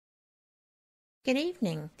Good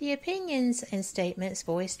evening. The opinions and statements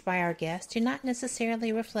voiced by our guests do not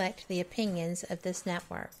necessarily reflect the opinions of this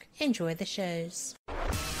network. Enjoy the shows.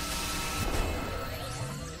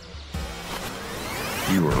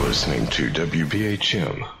 You are listening to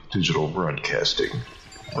WBHM Digital Broadcasting,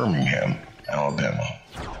 Birmingham, Alabama.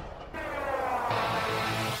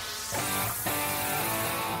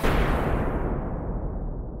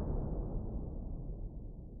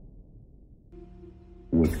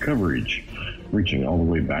 With coverage reaching all the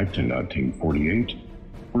way back to 1948,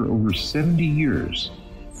 for over 70 years,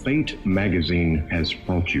 Fate magazine has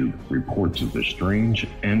brought you reports of the strange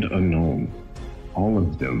and unknown, all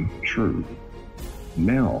of them true.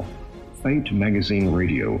 Now, Fate Magazine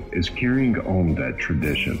Radio is carrying on that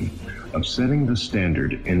tradition of setting the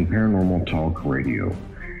standard in paranormal talk radio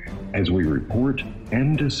as we report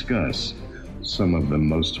and discuss some of the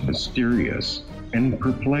most mysterious and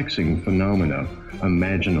perplexing phenomena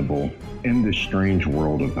imaginable in this strange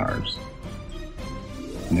world of ours.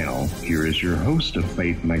 Now, here is your host of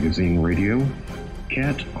Fate Magazine Radio,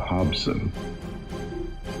 Kat Hobson.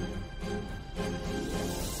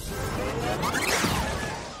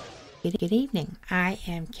 Good evening. I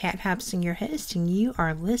am Kat Hobson, your host, and you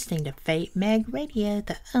are listening to Fate Mag Radio,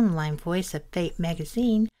 the online voice of Fate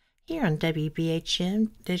Magazine, here on WBHM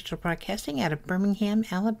Digital Broadcasting out of Birmingham,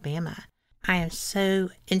 Alabama. I am so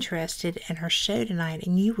interested in our show tonight,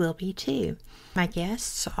 and you will be too. My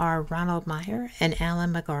guests are Ronald Meyer and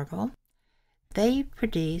Alan Megargle. They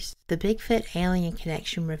produced the Bigfoot Alien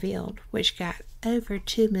Connection Revealed, which got over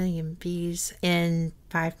 2 million views in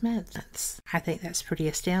 5 months. I think that's pretty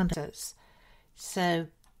astounding. So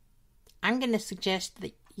I'm going to suggest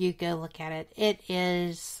that you go look at it. It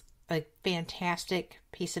is a fantastic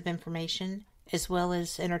piece of information as well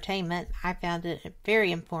as entertainment. I found it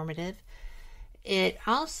very informative. It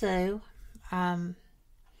also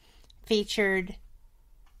featured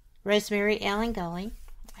Rosemary Ellen Gully,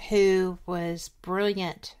 who was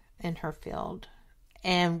brilliant in her field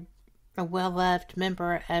and a well-loved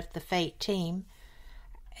member of the Fate team,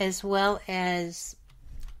 as well as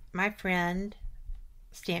my friend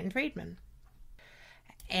Stanton Friedman.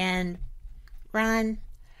 And Ron,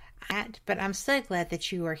 but I'm so glad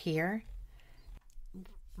that you are here.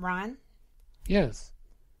 Ron? Yes.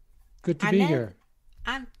 Good to be here.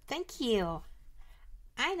 Thank you.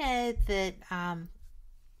 I know that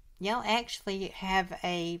y'all actually have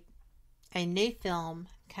a new film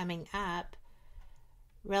coming up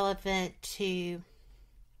relevant to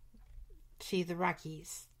the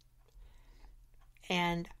Rockies.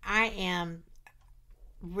 And I am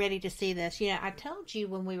ready to see this. You know, I told you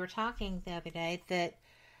when we were talking the other day that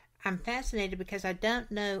I'm fascinated because I don't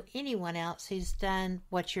know anyone else who's done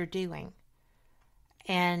what you're doing.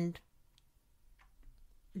 And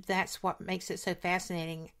that's what makes it so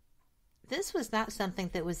fascinating. This was not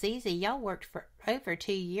something that was easy. Y'all worked for over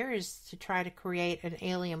 2 years to try to create an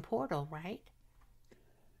alien portal, right?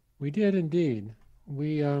 We did indeed.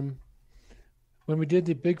 We when we did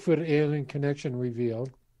the Bigfoot Alien Connection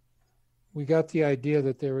Revealed, we got the idea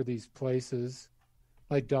that there were these places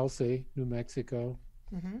like Dulce, New Mexico,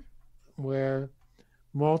 where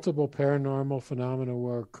multiple paranormal phenomena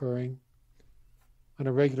were occurring on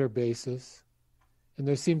a regular basis. And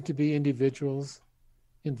there seemed to be individuals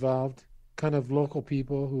involved, kind of local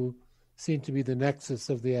people who seemed to be the nexus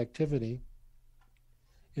of the activity.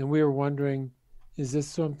 And we were wondering, is this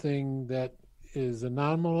something that is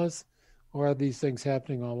anomalous, or are these things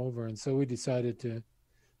happening all over? And so we decided to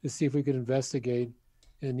see if we could investigate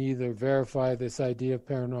and either verify this idea of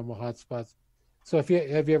paranormal hotspots. So have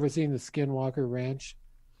you ever seen the Skinwalker Ranch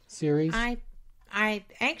series? I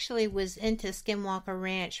actually was into Skinwalker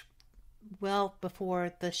Ranch well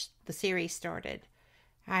before the series started.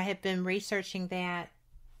 I had been researching that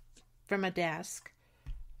from a desk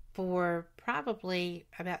for probably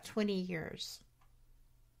about 20 years.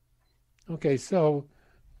 Okay, so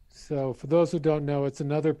for those who don't know, it's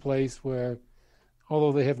another place where,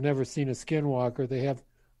 although they have never seen a skinwalker, they have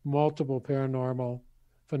multiple paranormal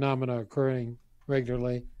phenomena occurring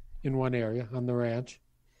regularly in one area on the ranch.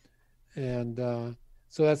 And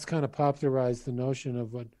so that's kind of popularized the notion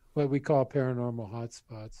of what we call paranormal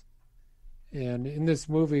hotspots. And in this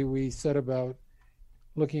movie, we set about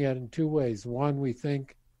looking at it in two ways. One, we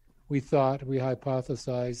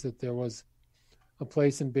hypothesized that there was a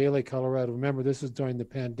place in Bailey, Colorado. Remember, this was during the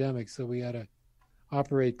pandemic, so we had to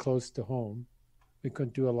operate close to home. We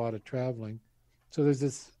couldn't do a lot of traveling. So there's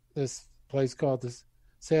this place called the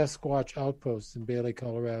Sasquatch Outpost in Bailey,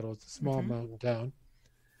 Colorado. It's a small mountain town.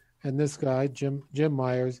 And this guy, Jim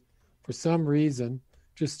Myers, for some reason,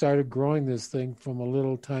 just started growing this thing from a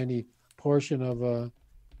little tiny portion of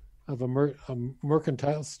of a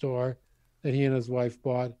mercantile store that he and his wife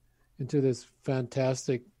bought into this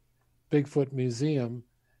fantastic Bigfoot museum.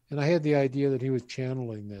 And I had the idea that he was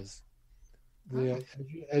channeling this.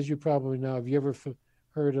 As you probably know, have you ever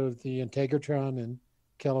heard of the Integratron in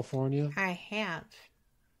California? I have.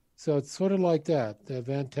 So it's sort of like that. The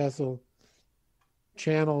Van Tassel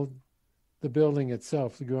channeled the building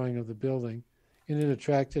itself, the growing of the building, and it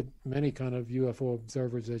attracted many kind of UFO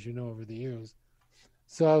observers, as you know, over the years.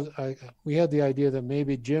 So we had the idea that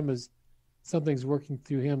maybe something's working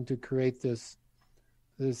through him to create this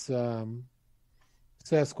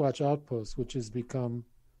Sasquatch outpost, which has become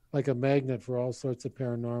like a magnet for all sorts of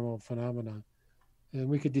paranormal phenomena. And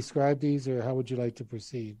we could describe these, or how would you like to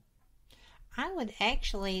proceed? I would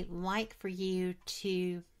actually like for you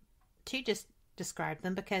to just describe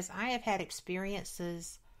them, because I have had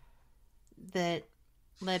experiences that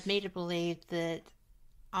led me to believe that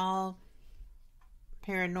all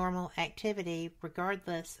paranormal activity,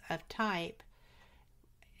 regardless of type,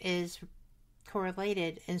 is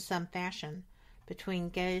correlated in some fashion between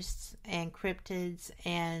ghosts and cryptids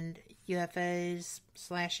and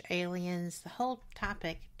UFOs/aliens. The whole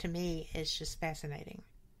topic to me is just fascinating.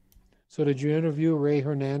 So did you interview Ray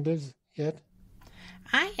Hernandez yet?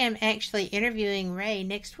 I am actually interviewing Ray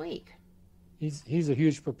next week. He's a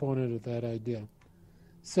huge proponent of that idea.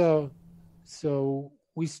 So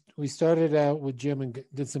we started out with Jim and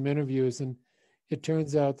did some interviews, and it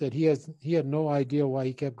turns out that he had no idea why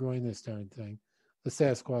he kept growing this darn thing, the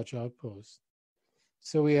Sasquatch outpost.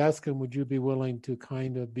 So we asked him, would you be willing to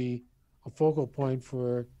kind of be a focal point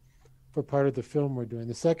for part of the film we're doing?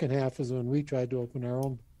 The second half is when we tried to open our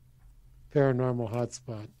own paranormal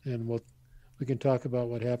hotspot, and we can talk about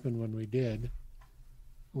what happened when we did,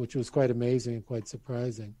 which was quite amazing and quite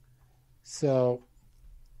surprising. So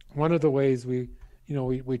one of the ways we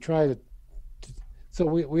tried it. So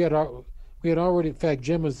we had already, in fact,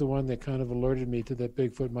 Jim was the one that kind of alerted me to that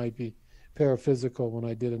Bigfoot might be paraphysical when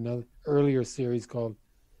I did another earlier series called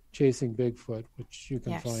Chasing Bigfoot, which you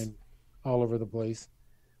can find all over the place.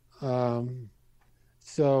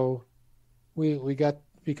 So we got to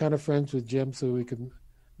be kind of friends with Jim so we could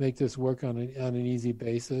make this work on an easy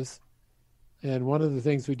basis. And one of the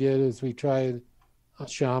things we did is we tried a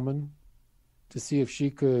shaman to see if she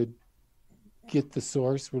could get the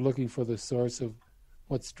source. We're looking for the source of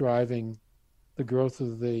what's driving the growth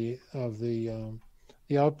of the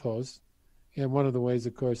outpost. And one of the ways,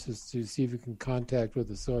 of course, is to see if you can contact with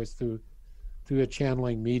the source through a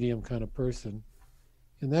channeling medium kind of person.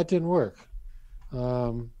 And that didn't work.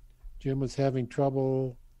 Jim was having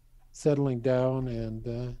trouble settling down,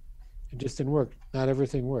 and it just didn't work. Not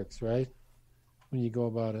everything works, right, when you go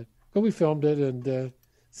about it. But we filmed it and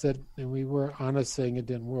and we were honest saying it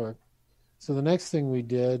didn't work. So the next thing we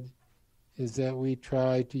did is that we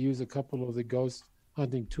tried to use a couple of the ghost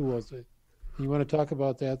hunting tools. You want to talk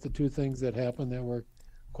about that, the two things that happened that were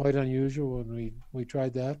quite unusual when we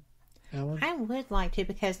tried that, Alan? I would like to,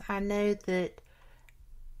 because I know that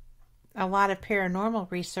a lot of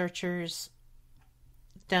paranormal researchers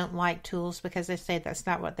don't like tools because they say that's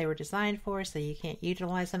not what they were designed for, so you can't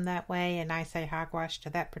utilize them that way. And I say hogwash to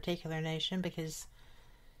that particular notion, because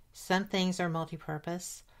some things are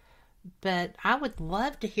multi-purpose. But I would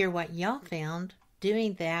love to hear what y'all found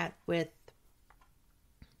doing that with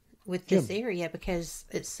this area, because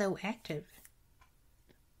it's so active.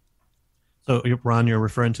 So, Ron, you're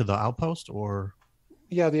referring to the outpost, or?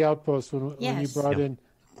 Yeah, the outpost when you brought in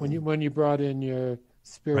when you brought in your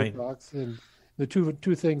spirit box, and the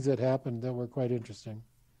two things that happened that were quite interesting.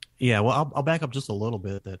 Yeah, well, I'll back up just a little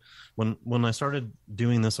bit. That when I started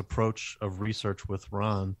doing this approach of research with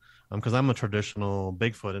Ron, because I'm a traditional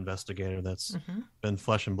Bigfoot investigator that's been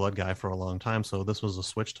flesh and blood guy for a long time, so this was a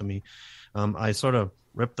switch to me. I sort of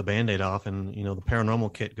ripped the Band-Aid off, and the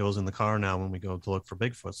paranormal kit goes in the car now when we go to look for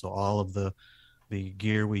Bigfoot. So all of the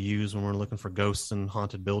gear we use when we're looking for ghosts and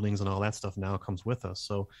haunted buildings and all that stuff now comes with us.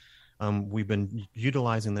 So we've been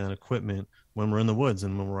utilizing that equipment when we're in the woods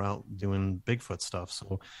and when we're out doing Bigfoot stuff.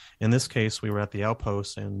 So in this case, we were at the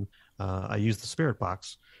outpost, and I used the spirit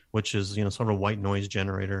box, which is sort of a white noise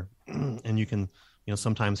generator, and you can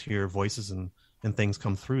sometimes hear voices and things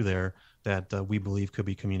come through there that we believe could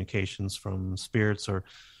be communications from spirits, or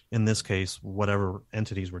in this case, whatever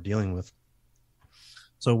entities we're dealing with.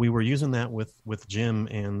 So we were using that with Jim,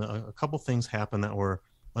 and a couple things happened that were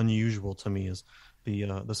unusual to me. Is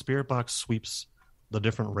the spirit box sweeps the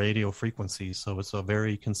different radio frequencies, so it's a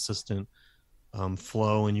very consistent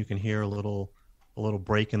flow, and you can hear a little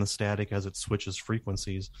break in the static as it switches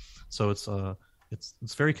frequencies. So it's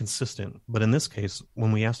very consistent. But in this case,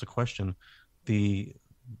 when we asked a question, the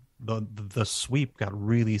the sweep got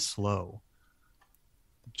really slow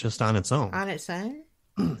just on its own. On its own?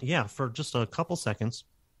 Yeah, for just a couple seconds.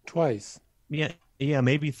 Twice. Yeah,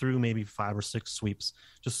 maybe through maybe 5 or 6 sweeps,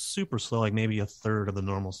 just super slow, like maybe a third of the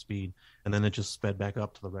normal speed, and then it just sped back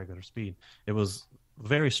up to the regular speed. It was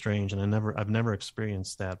very strange, and I've never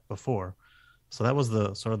experienced that before. So that was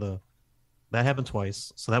that happened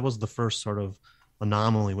twice. So that was the first sort of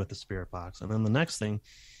anomaly with the spirit box. And then the next thing,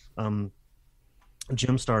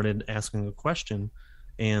 Jim started asking a question,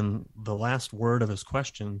 and the last word of his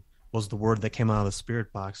question was the word that came out of the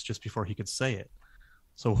spirit box just before he could say it.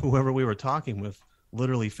 So whoever we were talking with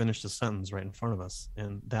literally finished a sentence right in front of us,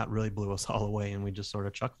 and that really blew us all away, and we just sort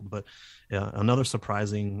of chuckled. But another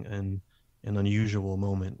surprising and unusual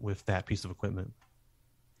moment with that piece of equipment.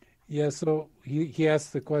 Yeah, so he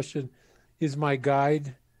asked the question, is my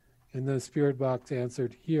guide? And the spirit box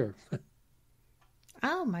answered, here.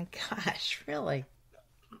 Oh my gosh, really?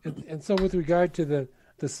 And so with regard to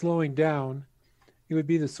the slowing down, it would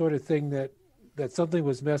be the sort of thing that something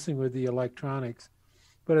was messing with the electronics.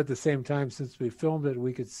 But at the same time, since we filmed it,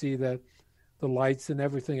 we could see that the lights and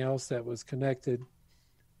everything else that was connected,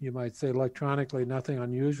 you might say electronically, nothing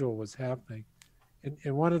unusual was happening.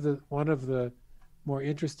 And one of the more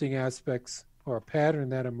interesting aspects or a pattern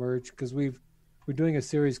that emerged, because we're doing a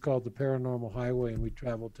series called The Paranormal Highway, and we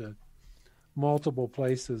traveled to multiple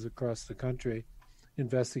places across the country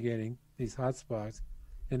investigating these hotspots.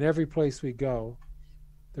 And every place we go,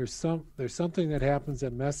 there's something that happens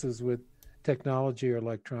that messes with technology or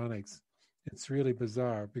electronics. It's really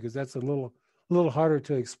bizarre because that's a little harder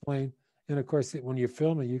to explain. And of course, when you're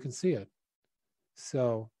filming, you can see it.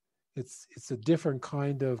 So it's a different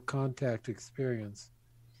kind of contact experience,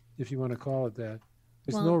 if you want to call it that.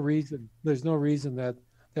 There's no reason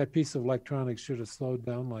that piece of electronics should have slowed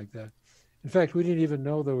down like that. In fact, we didn't even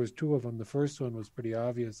know there was 2 of them. The first one was pretty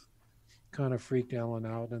obvious, kind of freaked Alan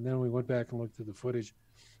out. And then we went back and looked at the footage.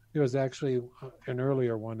 There was actually an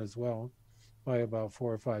earlier one as well, by about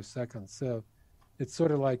 4 or 5 seconds. So it's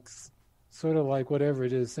sort of like whatever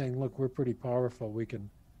it is saying, look, we're pretty powerful. We can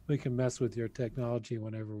mess with your technology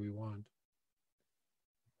whenever we want.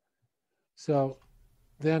 So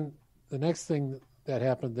then the next thing that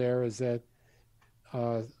happened there is that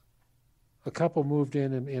a couple moved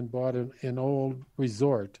in and bought an old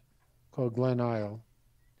resort called Glen Isle,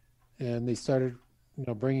 and they started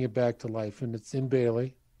bringing it back to life. And it's in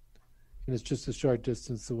Bailey, and it's just a short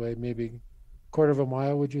distance away, maybe quarter of a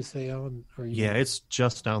mile, would you say, Alan? Yeah, it's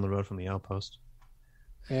just down the road from the outpost.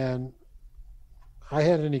 And I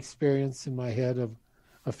had an experience in my head of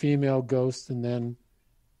a female ghost, and then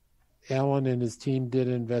Alan and his team did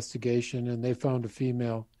an investigation, and they found a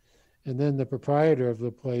female. And then the proprietor of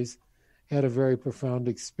the place had a very profound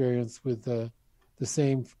experience with the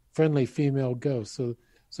same friendly female ghost. So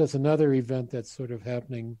it's another event that's sort of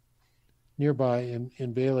happening nearby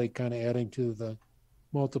in Bailey, kind of adding to the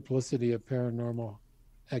multiplicity of paranormal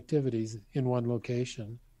activities in one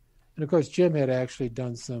location. And of course, Jim had actually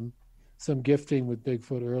done some gifting with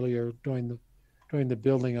Bigfoot earlier during the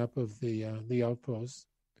building up of the outpost.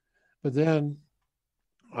 But then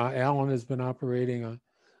Alan has been operating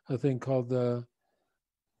a thing called the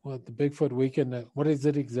Bigfoot Weekend. What is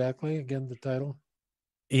it exactly? Again, the title?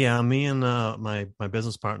 Yeah, me and my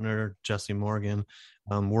business partner Jesse Morgan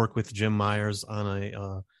work with Jim Myers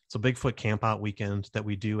on it's a Bigfoot camp out weekend that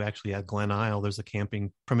we do actually at Glen Isle. There's a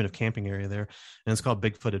primitive camping area there, and it's called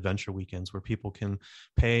Bigfoot Adventure Weekends, where people can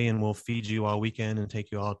pay and we'll feed you all weekend and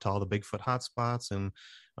take you out to all the Bigfoot hotspots. And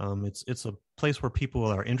it's a place where people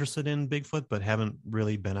are interested in Bigfoot but haven't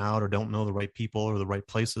really been out or don't know the right people or the right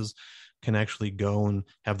places can actually go and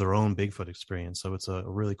have their own Bigfoot experience. So it's a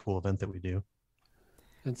really cool event that we do.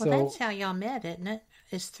 And well, that's how y'all met, isn't it?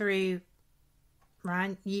 It's through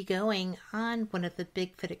Ron, you going on one of the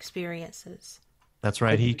Bigfoot experiences. That's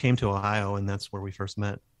right. He came to Ohio, and that's where we first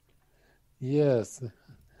met. Yes.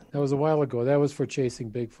 That was a while ago. That was for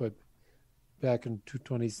chasing Bigfoot back in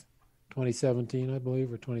 2017, I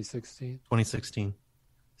believe, or 2016. 2016.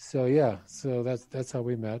 So, yeah. So that's how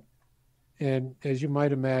we met. And as you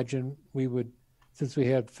might imagine, since we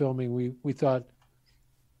had filming, we thought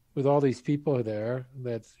with all these people there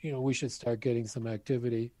that, we should start getting some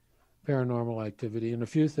activity, paranormal activity, and a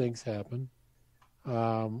few things happened.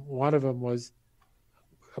 One of them was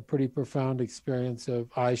a pretty profound experience of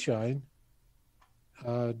eye shine.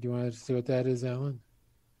 Do you want to see what that is, Alan?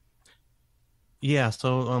 Yeah,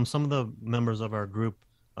 so some of the members of our group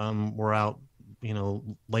were out,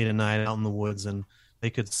 late at night out in the woods, and they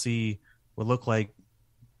could see what looked like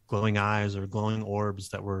glowing eyes or glowing orbs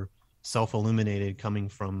that were self-illuminated coming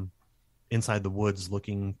from inside the woods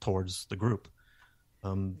looking towards the group.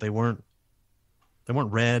 They weren't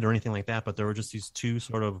red or anything like that, but there were just these two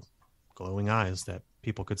sort of glowing eyes that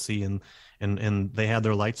people could see, and they had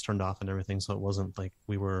their lights turned off and everything, so it wasn't like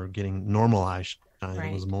we were getting normal eye shine. Right.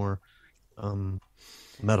 It was more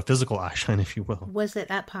metaphysical eye shine, if you will. Was it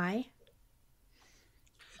up high?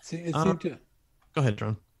 It seemed to. Go ahead,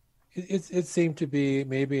 John. It seemed to be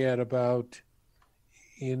maybe at about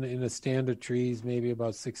in a stand of trees, maybe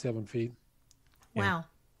about 6-7 feet. Wow,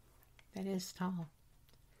 that is tall.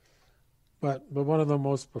 But one of the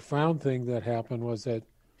most profound things that happened was that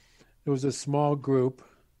there was a small group.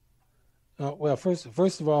 Well, first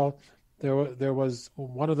of all, there was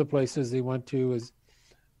one of the places they went to is,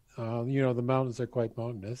 the mountains are quite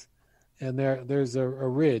mountainous, and there's a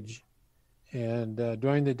ridge, and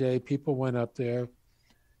during the day people went up there,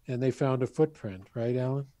 and they found a footprint. Right,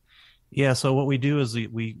 Alan? Yeah. So what we do is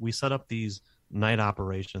we set up these night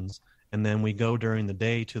operations. And then we go during the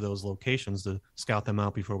day to those locations to scout them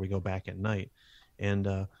out before we go back at night.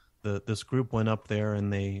 And this group went up there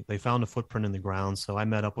and they found a footprint in the ground. So I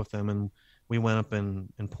met up with them and we went up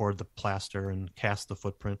and poured the plaster and cast the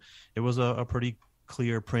footprint. It was a pretty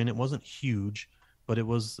clear print. It wasn't huge, but it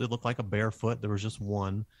looked like a bare foot. There was just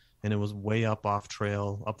one, and it was way up off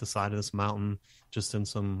trail, up the side of this mountain, just in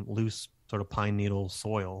some loose sort of pine needle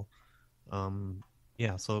soil.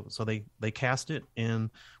 Yeah, so they cast it, and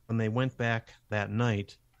when they went back that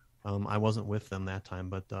night, I wasn't with them that time,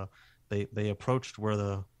 but they approached where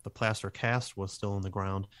the plaster cast was still in the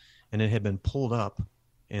ground, and it had been pulled up,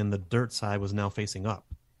 and the dirt side was now facing up.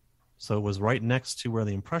 So it was right next to where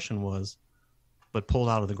the impression was, but pulled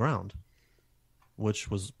out of the ground, which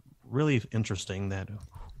was really interesting that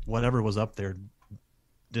whatever was up there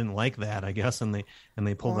didn't like that, I guess, and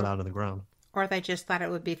they pulled it out of the ground. Or they just thought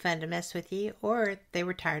it would be fun to mess with you, or they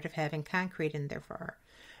were tired of having concrete in their fur.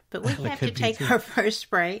 But we have to take our first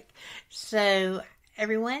break. So,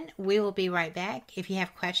 everyone, we will be right back. If you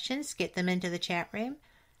have questions, get them into the chat room.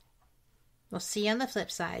 We'll see you on the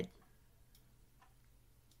flip side.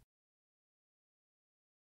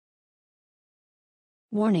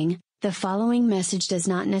 Warning, the following message does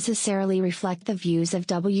not necessarily reflect the views of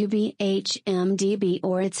WBHM-DB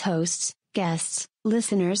or its hosts, guests,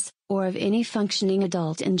 listeners, or of any functioning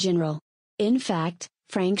adult in general. In fact,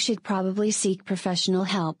 Frank should probably seek professional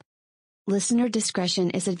help. Listener discretion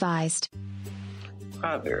is advised.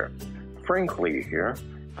 Hi there, Frank Lee here.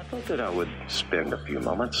 I thought that I would spend a few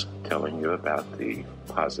moments telling you about the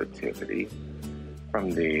positivity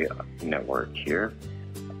from the network here.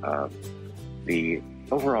 The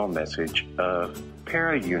overall message of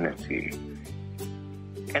para-unity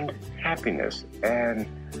and happiness, and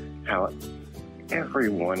how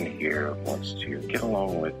everyone here wants to get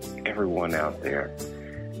along with everyone out there,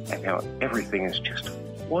 and how everything is just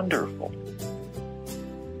wonderful.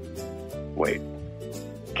 Wait,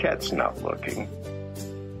 Cat's not looking.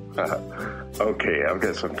 Okay, I've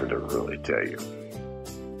got something to really tell you.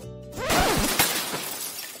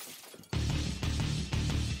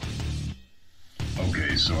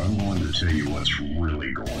 Okay, so I'm going to tell you what's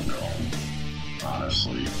really going on.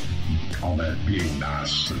 Honestly, all that being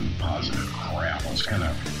nice and positive crap was kind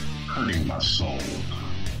of hurting my soul,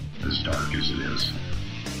 as dark as it is.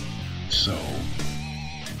 So,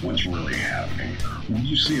 what's really happening? Well,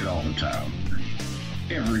 you see it all the time.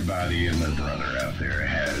 Everybody and their brother out there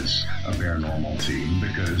has a paranormal team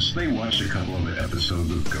because they watch a couple of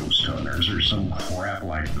episodes of Ghost Hunters or some crap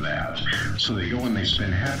like that. So they go and they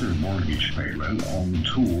spend half their mortgage payment on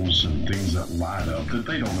tools and things that light up that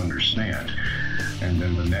they don't understand. And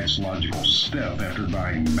then the next logical step after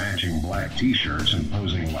buying matching black t-shirts and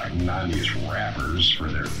posing like 90s rappers for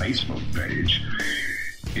their Facebook page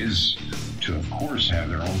is to, of course, have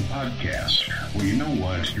their own podcast. Well, you know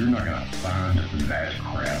what? You're not going to find that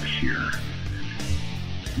crap here.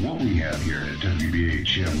 What we have here at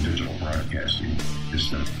WBHM Digital Broadcasting is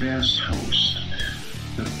the best host,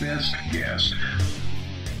 the best guest,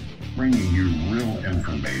 bringing you real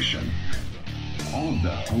information. All of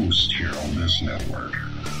the hosts here on this network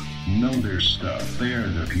know their stuff. They are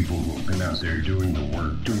the people who have been out there doing the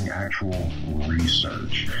work, doing actual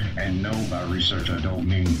research. And no, by research, I don't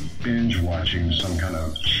mean binge watching some kind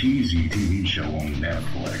of cheesy TV show on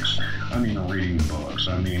Netflix. I mean reading books.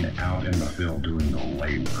 I mean out in the field doing the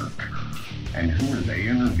legwork. And who are they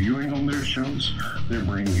interviewing on their shows? They're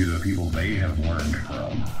bringing you the people they have learned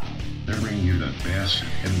from. They're bringing you the best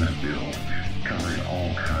in the field, covering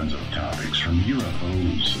all kinds of topics from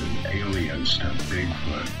UFOs and aliens to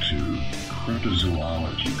Bigfoot to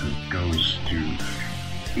cryptozoology to ghosts to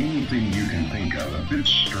anything you can think of a bit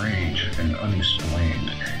strange and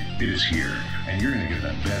unexplained. It is here, and you're going to get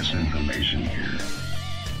the best information here.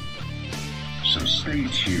 So Stay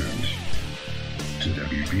tuned to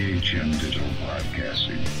WBHM Digital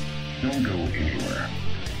Broadcasting. Don't go anywhere.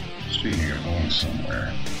 Speaking of going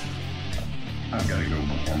somewhere, I've got to go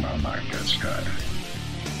before my mic gets cut.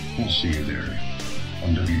 We'll see you there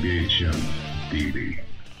on WBHM-DB.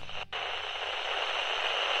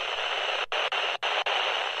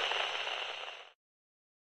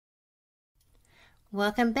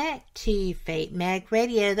 Welcome back to Fate Mag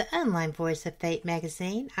Radio, the online voice of Fate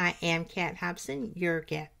Magazine. I am Kat Hobson, your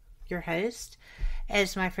host.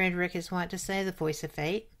 As my friend Rick is wont to say, the voice of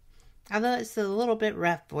Fate. Although it's a little bit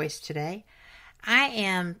rough voice today, I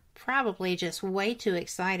am probably just way too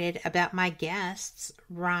excited about my guests,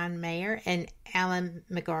 Ron Meyer and Alan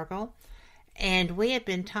Megargle. And we have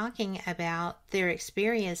been talking about their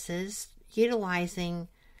experiences utilizing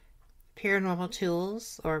paranormal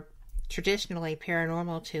tools, or traditionally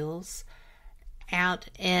paranormal tools, out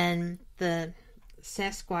in the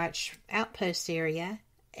Sasquatch outpost area.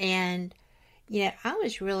 And I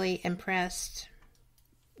was really impressed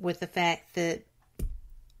with the fact that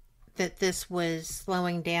this was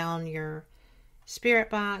slowing down your spirit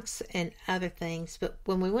box and other things. But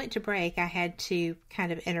when we went to break, I had to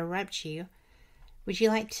kind of interrupt you. Would you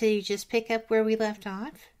like to just pick up where we left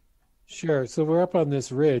off? Sure. So we're up on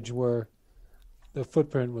this ridge where the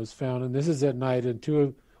footprint was found, and this is at night.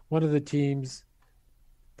 And one of the team's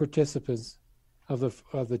participants of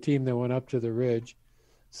the team that went up to the ridge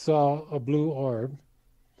saw a blue orb,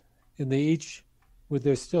 and they each, with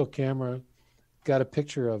their still camera, got a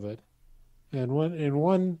picture of it. And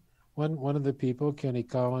one of the people, Kenny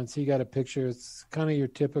Collins, he got a picture. It's kind of your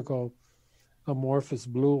typical amorphous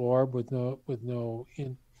blue orb with no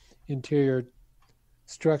interior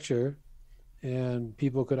structure. And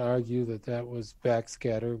people could argue that was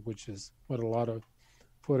backscatter, which is what a lot of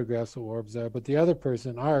photographs of orbs are. But the other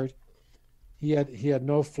person, Art, he had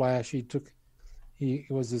no flash. It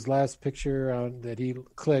was his last picture that he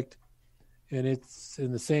clicked, and it's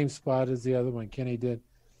in the same spot as the other one Kenny did,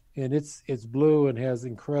 and it's blue and has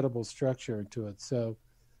incredible structure to it. So,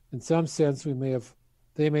 in some sense,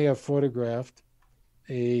 they may have photographed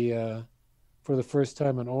for the first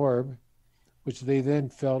time an orb, which they then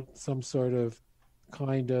felt some sort of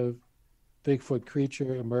kind of Bigfoot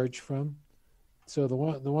creature emerge from. So the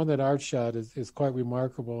one that Art shot is quite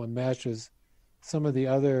remarkable and matches some of the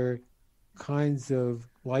other kinds of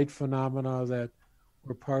light phenomena that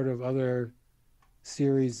were part of other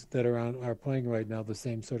series that are playing right now, the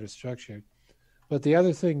same sort of structure. But the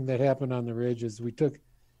other thing that happened on the ridge is we took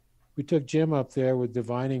Jim up there with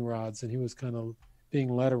divining rods, and he was kind of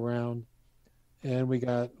being led around, and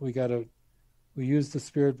we used the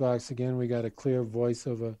spirit box again. We got a clear voice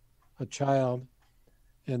of a child,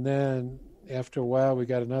 and then after a while we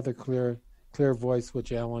got another clear voice,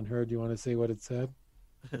 which Alan heard. You want to say what it said?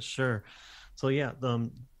 Sure. So yeah,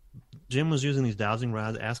 Jim was using these dowsing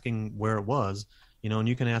rods, asking where it was, and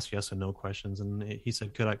you can ask yes and no questions. And he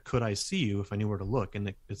said, could I see you if I knew where to look? And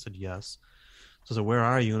it said yes. So I said, where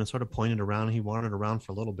are you? And it sort of pointed around, and he wandered around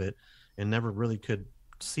for a little bit and never really could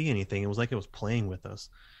see anything. It was like it was playing with us.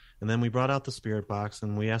 And then we brought out the spirit box,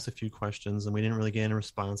 and we asked a few questions, and we didn't really get any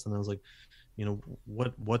response. And I was like,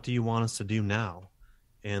 what do you want us to do now?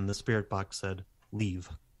 And the spirit box said, leave.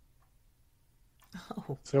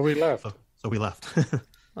 Oh. So we left. So we left.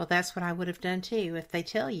 Well, that's what I would have done too. If they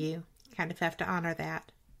tell you, you kind of have to honor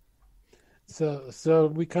that.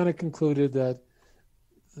 So we kind of concluded that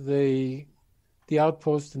the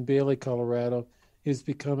outpost in Bailey, Colorado, is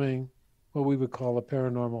becoming what we would call a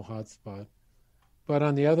paranormal hotspot. But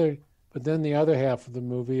then the other half of the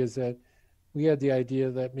movie is that we had the idea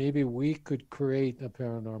that maybe we could create a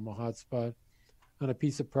paranormal hotspot on a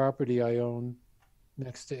piece of property I own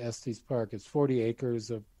next to Estes Park. It's 40 acres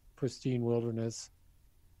of pristine wilderness.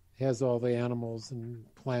 It has all the animals and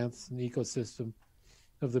plants and ecosystem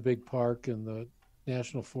of the big park and the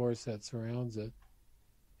national forest that surrounds it.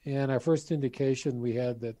 And our first indication we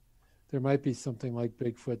had that there might be something like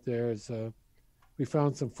Bigfoot there is we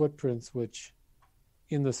found some footprints which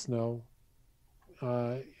in the snow.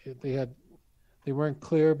 They weren't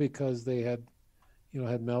clear because they had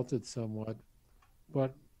melted somewhat.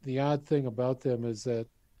 But the odd thing about them is that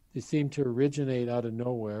they seem to originate out of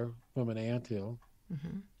nowhere from an anthill.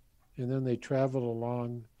 Mm-hmm. And then they traveled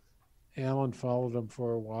along. Alan followed them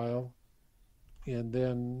for a while, and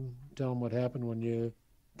then tell them what happened when you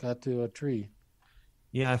got to a tree.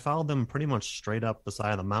 Yeah, I followed them pretty much straight up the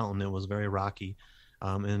side of the mountain. It was very rocky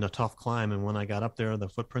and a tough climb. And when I got up there, the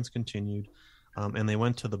footprints continued, and they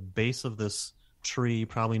went to the base of this tree,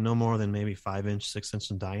 probably no more than maybe 5-inch, 6-inch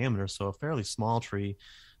in diameter. So a fairly small tree,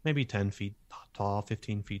 maybe 10 feet tall,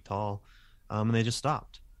 15 feet tall. And they just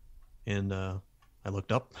stopped. And I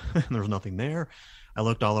looked up and there was nothing there. I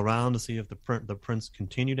looked all around to see if the prints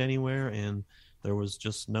continued anywhere, and there was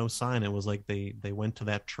just no sign. It was like they went to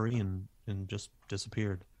that tree and just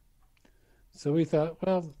disappeared. So we thought,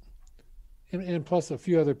 well, and plus a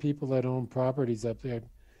few other people that own properties up there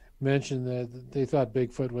mentioned that they thought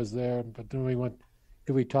Bigfoot was there, but then we went,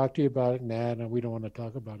 did we talk to you about it? Nah, no, we don't want to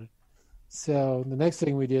talk about it. So the next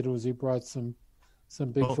thing we did was we brought some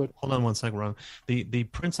Bigfoot. Well, hold on one second, Ron. The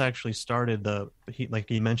prints actually started like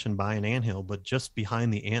he mentioned, by an anthill, but just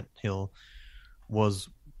behind the anthill was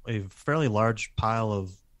a fairly large pile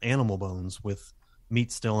of animal bones with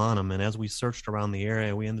meat still on them. And as we searched around the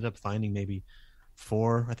area, we ended up finding maybe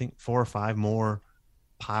four or five more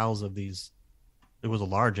piles of these. It was a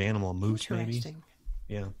large animal, a moose maybe.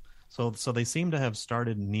 Yeah. So they seem to have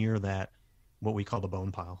started near that, what we call the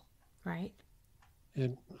bone pile. Right.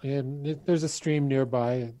 And there's a stream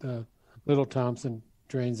nearby. Little Thompson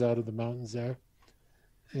drains out of the mountains there.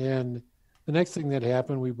 And the next thing that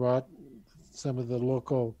happened, we brought some of the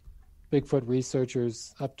local Bigfoot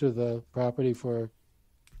researchers up to the property for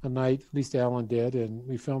a night, at least Alan did, and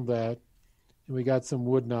we filmed that. And we got some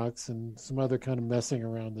wood knocks and some other kind of messing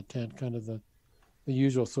around the tent, kind of the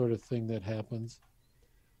usual sort of thing that happens.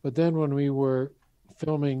 But then when we were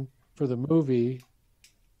filming for the movie,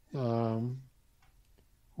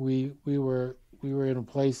 we were in a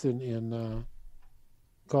place in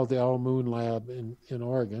called the Owl Moon Lab in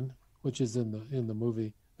Oregon, which is in the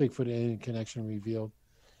movie Bigfoot Alien Connection Revealed.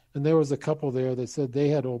 And there was a couple there that said they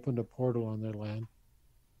had opened a portal on their land.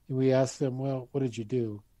 And we asked them, well, what did you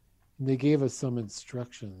do? And they gave us some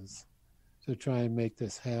instructions to try and make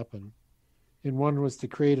this happen. And one was to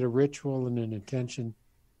create a ritual and an intention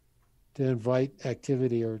to invite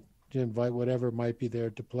activity or to invite whatever might be there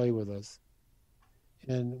to play with us.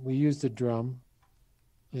 And we used a drum.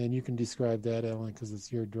 And you can describe that, Ellen, because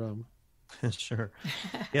it's your drum. Sure.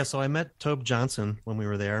 Yeah, so I met Tobe Johnson when we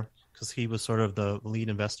were there, because he was sort of the lead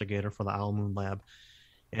investigator for the Owl Moon Lab.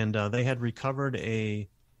 And they had recovered a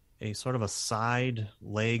sort of a side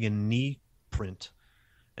leg and knee print.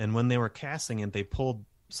 And when they were casting it, they pulled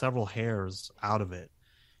several hairs out of it.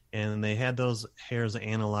 And they had those hairs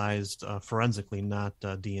analyzed forensically, not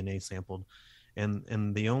DNA sampled.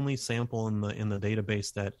 And the only sample in the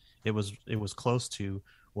database that it was close to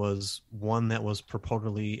was one that was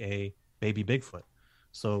purportedly a baby Bigfoot.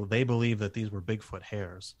 So they believe that these were Bigfoot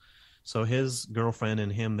hairs. So his girlfriend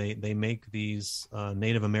and him, they make these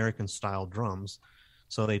Native American style drums.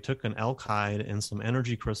 So they took an elk hide and some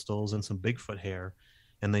energy crystals and some Bigfoot hair,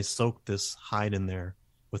 and they soaked this hide in there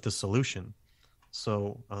with the solution.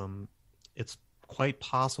 So it's quite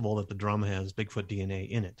possible that the drum has Bigfoot DNA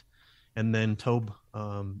in it. And then Tobe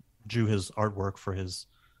drew his artwork for his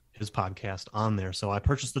podcast on there. So I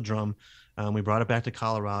purchased the drum. We brought it back to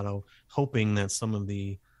Colorado, hoping that some of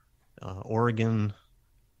the Oregon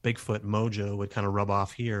Bigfoot mojo would kind of rub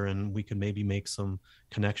off here, and we could maybe make some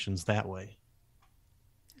connections that way.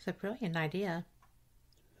 It's a brilliant idea.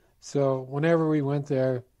 So whenever we went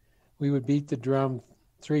there, we would beat the drum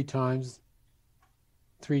three times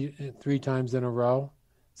in a row,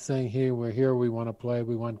 saying, "Hey, we're here. We want to play.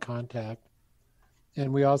 We want contact."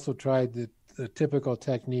 And we also tried the typical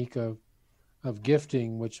technique of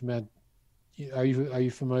gifting, which meant, are you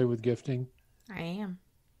familiar with gifting? I am.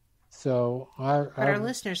 So our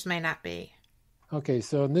listeners may not be. Okay,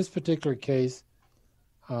 so in this particular case,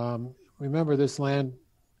 remember this land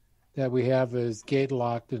that we have is gate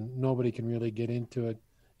locked, and nobody can really get into it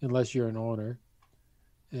unless you're an owner.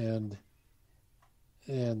 And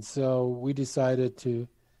so we decided to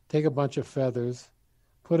take a bunch of feathers,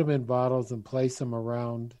 put them in bottles, and place them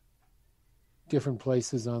around different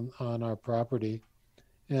places on our property,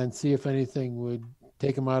 and see if anything would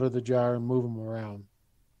take them out of the jar and move them around.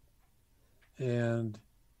 And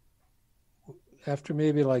after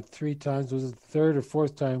maybe like 3 times, was it the 3rd or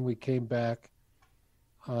 4th time we came back,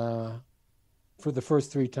 for the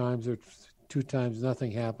first 3 times or 2 times,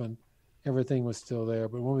 nothing happened. Everything was still there.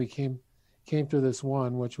 But when we came to this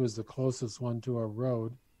one, which was the closest one to our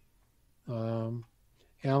road,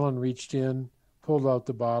 Alan reached in, pulled out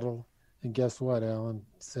the bottle, and guess what, Alan?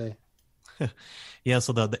 Say. Yeah,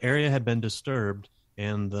 so the area had been disturbed,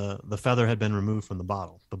 and the feather had been removed from the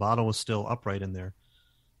bottle. The bottle was still upright in there.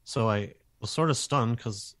 So I was sort of stunned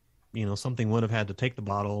because, something would have had to take the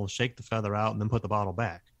bottle, shake the feather out, and then put the bottle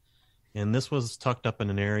back. And this was tucked up in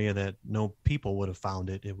an area that no people would have found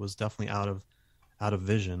it. It was definitely out of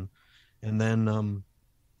vision. And then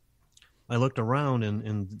I looked around,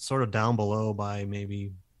 and sort of down below by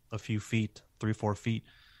maybe a few feet, 3-4 feet,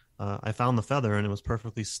 I found the feather, and it was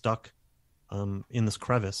perfectly stuck in this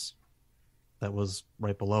crevice. that was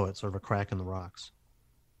right below it, sort of a crack in the rocks.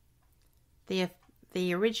 The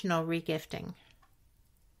original regifting.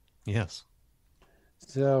 Yes.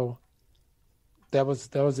 So that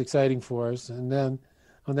was exciting for us. And then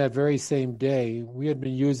on that very same day, we had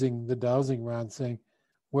been using the dowsing rod saying,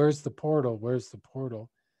 "Where's the portal? Where's the portal?"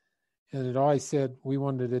 And it always said we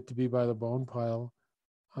wanted it to be by the bone pile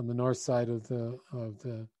on the north side of the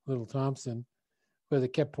Little Thompson, but they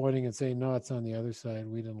kept pointing and saying, "No, it's on the other side."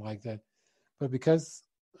 We didn't like that. But because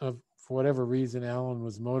of, for whatever reason, Alan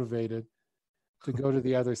was motivated to go to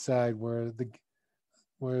the other side where the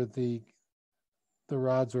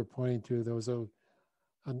rods were pointing to, there was a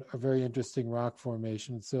very interesting rock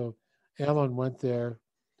formation. So Alan went there,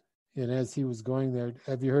 and as he was going there,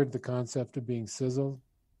 have you heard the concept of being sizzled?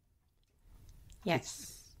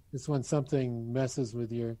 Yes. It's when something messes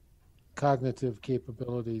with your cognitive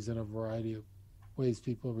capabilities in a variety of ways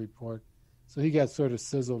people report. So he got sort of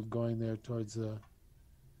sizzled going there towards what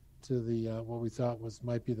we thought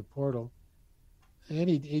might be the portal, and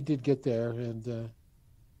he did get there. And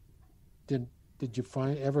did you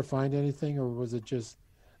ever find anything, or was it just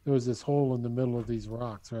there was this hole in the middle of these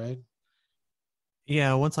rocks, right?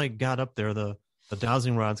 Yeah, once I got up there, the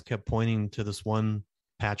dowsing rods kept pointing to this one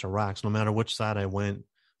patch of rocks. No matter which side I went,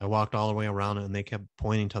 I walked all the way around it, and they kept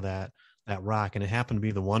pointing to that rock. And it happened to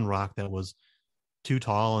be the one rock that was too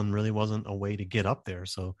tall and really wasn't a way to get up there.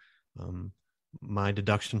 So my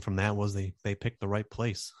deduction from that was they picked the right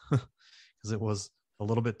place because it was a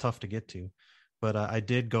little bit tough to get to. But I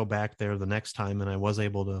did go back there the next time, and I was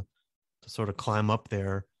able to sort of climb up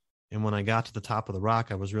there. And when I got to the top of the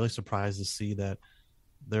rock, I was really surprised to see that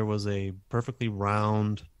there was a perfectly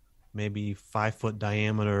round, maybe 5-foot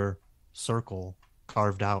diameter circle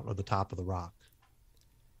carved out of the top of the rock.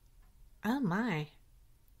 Oh my.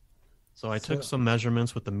 So I took some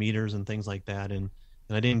measurements with the meters and things like that, and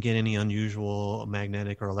I didn't get any unusual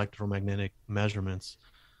magnetic or electromagnetic measurements.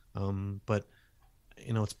 But,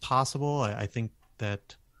 it's possible. I think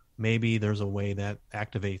that maybe there's a way that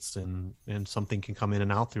activates and something can come in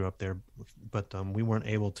and out through up there. But we weren't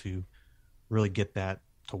able to really get that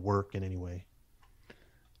to work in any way.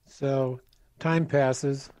 So time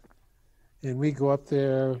passes, and we go up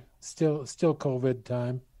there, still COVID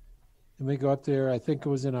time. And we go up there, I think it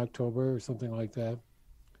was in October or something like that.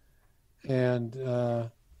 And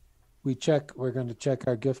we're going to check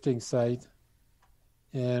our gifting site.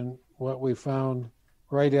 And what we found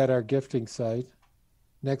right at our gifting site,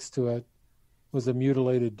 next to it, was a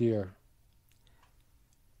mutilated deer.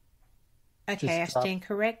 Okay, I stand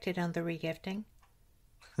corrected on the regifting.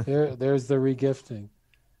 There's the regifting.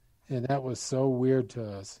 And that was so weird to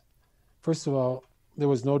us. First of all, there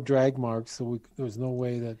was no drag marks, so there was no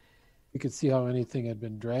way that we could see how anything had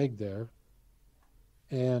been dragged there.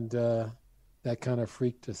 And that kind of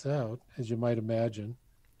freaked us out, as you might imagine.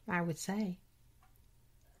 I would say.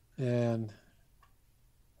 And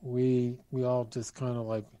we all just kind of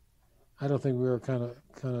like, I don't think we were kind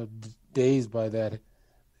of dazed by that.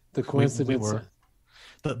 The coincidence. We were.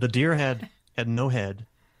 The deer had no head,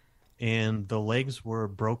 and the legs were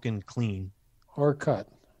broken clean. Or cut.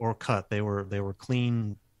 They were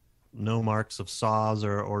clean, no marks of saws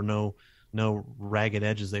or no ragged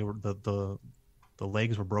edges. They were the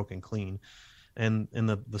legs were broken clean, and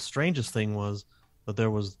the strangest thing was that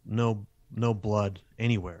there was no blood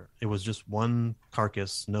anywhere. It was just one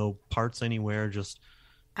carcass, no parts anywhere. Just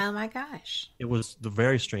oh my gosh! It was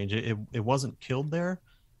very strange. It wasn't killed there,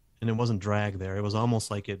 and it wasn't dragged there. It was almost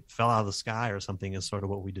like it fell out of the sky or something. Is sort of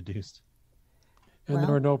what we deduced. And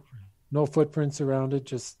there were no footprints around it.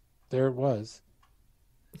 Just there it was.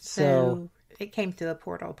 So it came through the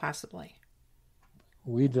portal, possibly.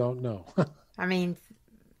 We don't know. I mean,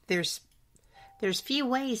 there's few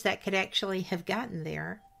ways that could actually have gotten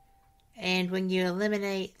there, and when you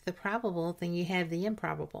eliminate the probable, then you have the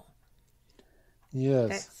improbable.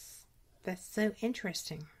 Yes, that's so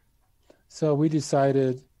interesting. So we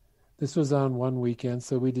decided, this was on one weekend,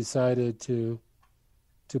 so we decided to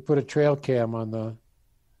put a trail cam on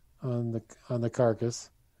the carcass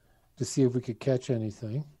to see if we could catch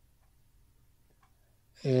anything.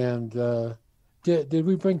 And did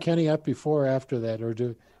we bring Kenny up before or after that, or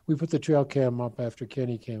did we put the trail cam up after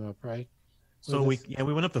Kenny came up, right? So we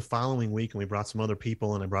went up the following week, and we brought some other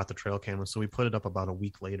people, and I brought the trail camera. So we put it up about a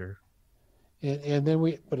week later. And then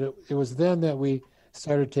it was then that we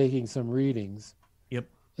started taking some readings. Yep.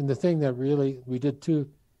 And the thing that really we did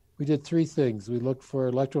three things. We looked for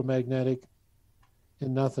electromagnetic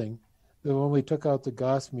and nothing. Then when we took out the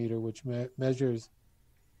Gauss meter, which measures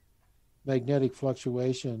magnetic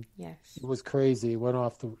fluctuation, yes, it was crazy. It went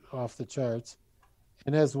off the charts.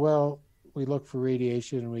 And as well, we looked for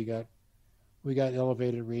radiation, and we got we got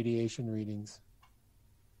elevated radiation readings.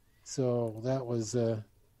 So that was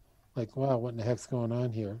like, wow, what in the heck's going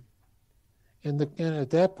on here? And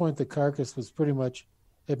at that point, the carcass was pretty much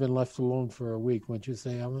had been left alone for a week. Wouldn't you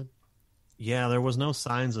say, Alan? Yeah, there was no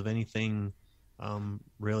signs of anything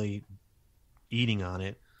really eating on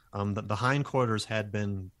it. The hindquarters had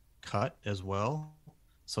been cut as well,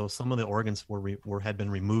 so some of the organs had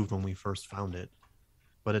been removed when we first found it,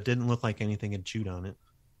 but it didn't look like anything had chewed on it.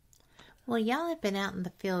 Well, y'all have been out in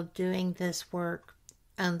the field doing this work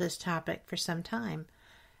on this topic for some time.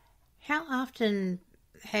 How often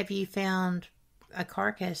have you found a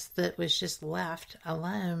carcass that was just left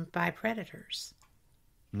alone by predators?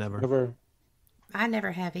 Never. I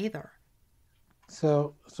never have either.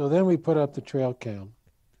 So then we put up the trail cam,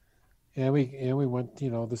 and we went.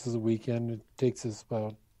 This is a weekend. It takes us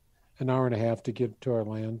about an hour and a half to get to our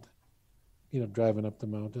land. Driving up the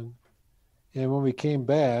mountain, and when we came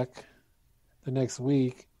back the next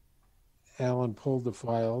week, Alan pulled the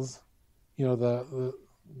files. What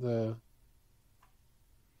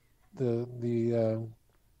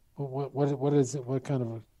is it? What kind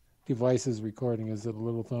of a device is recording? Is it a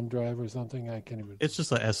little thumb drive or something? I can't even. It's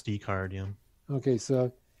just a SD card, yeah. Okay,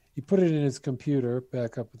 so he put it in his computer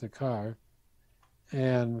back up at the car,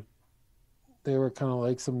 and they were kind of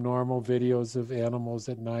like some normal videos of animals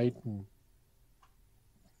at night and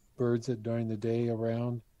birds during the day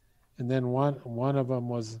around. And then one of them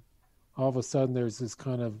was, all of a sudden there's this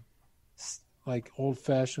kind of like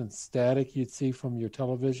old-fashioned static you'd see from your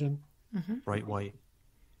television. Mm-hmm. Bright white.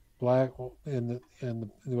 Black, and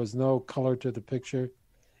there was no color to the picture,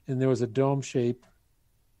 and there was a dome-shaped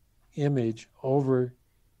image over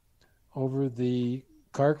the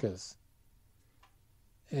carcass,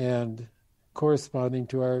 and corresponding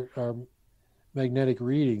to our magnetic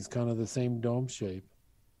readings, kind of the same dome shape,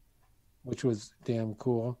 which was damn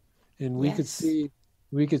cool. And we could see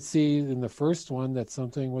in the first one that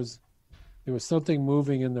there was something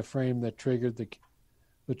moving in the frame that triggered the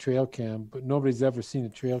trail cam, but nobody's ever seen a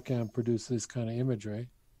trail cam produce this kind of imagery.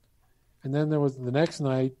 And then there was the next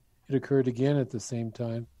night, it occurred again at the same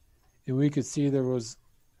time, and we could see there was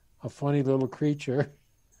a funny little creature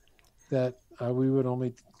that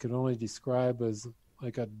we could only describe as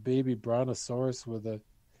like a baby brontosaurus with a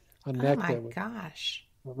neck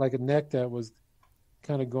like a neck that was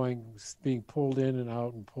kind of being pulled in and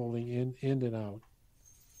out and pulling in and out.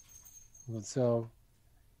 And so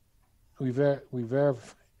we verified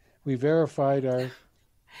our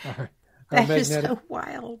that magnetic. is so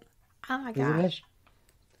wild. Oh my gosh!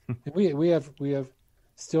 And we have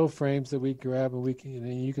still frames that we grab,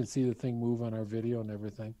 and you can see the thing move on our video and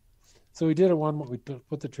everything. So we did we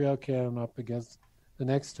put the trail cam up against the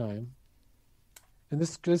next time, and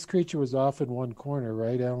this creature was off in one corner,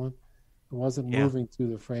 right, Alan? It wasn't moving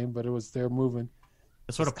through the frame, but it was there moving.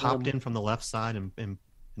 It sort of popped in from the left side and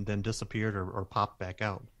then disappeared or popped back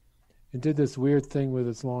out. It did this weird thing with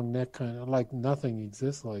its long neck, kind of like nothing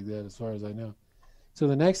exists like that as far as I know. So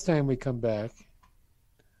the next time we come back,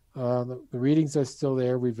 the readings are still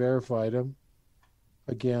there. We verified them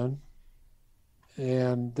again.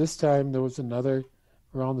 And this time there was another,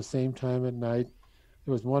 around the same time at night,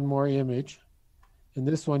 there was one more image. In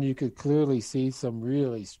this one you could clearly see some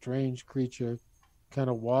really strange creature kind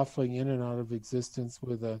of waffling in and out of existence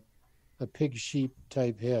with a pig sheep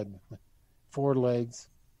type head, 4 legs,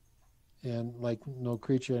 and like no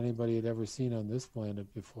creature anybody had ever seen on this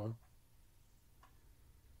planet before.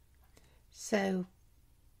 So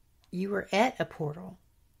you were at a portal.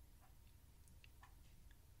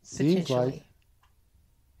 Seems like.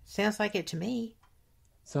 Sounds like it to me.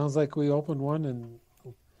 Sounds like we opened one, and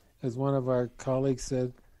as one of our colleagues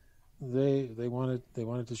said, they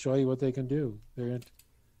wanted to show you what they can do.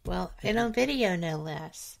 And on video, no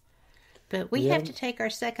less. But we have to take our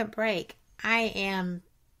second break. I am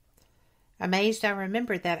amazed I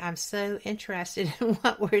remembered that. I'm so interested in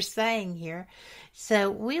what we're saying here.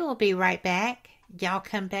 So we will be right back. Y'all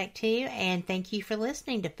come back too, and thank you for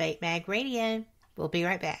listening to Fate Mag Radio. We'll be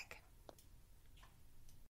right back.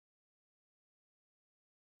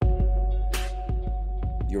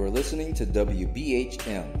 You're listening to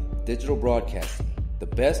WBHM Digital Broadcasting, the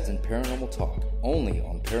best in paranormal talk, only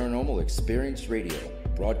on Paranormal Experience Radio,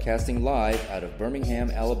 broadcasting live out of Birmingham,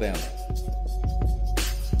 Alabama.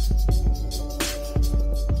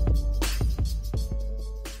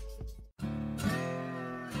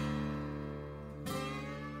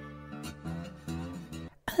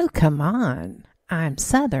 Oh, come on. I'm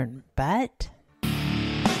Southern, but...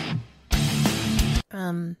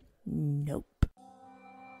 nope.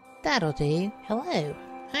 That'll do. Hello,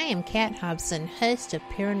 I am Kat Hobson, host of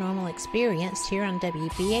Paranormal Experience here on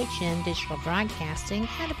WBHM Digital Broadcasting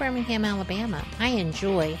out of Birmingham, Alabama. I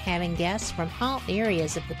enjoy having guests from all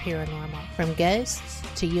areas of the paranormal, from ghosts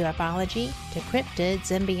to ufology to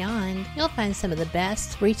cryptids and beyond. You'll find some of the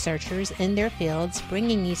best researchers in their fields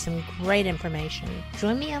bringing you some great information.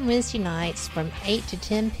 Join me on Wednesday nights from 8 to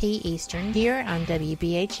 10 p. Eastern here on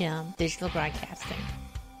WBHM Digital Broadcasting.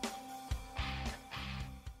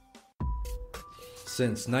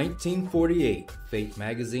 Since 1948, Fate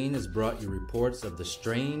Magazine has brought you reports of the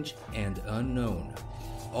strange and unknown,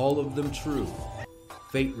 all of them true.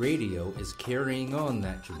 Fate Radio is carrying on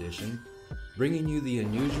that tradition, bringing you the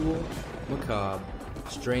unusual, macabre,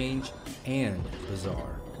 strange, and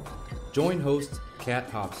bizarre. Join host Kat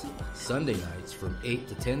Hobson Sunday nights from 8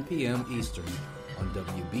 to 10 p.m. Eastern on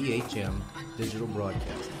WBHM Digital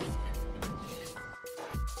Broadcasting.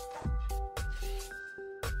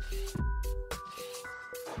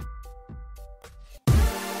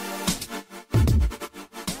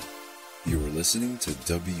 Listening to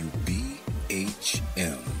WBHM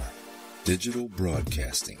Digital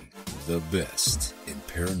Broadcasting, the best in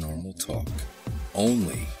paranormal talk,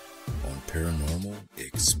 only on Paranormal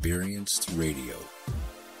Experienced Radio,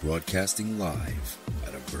 broadcasting live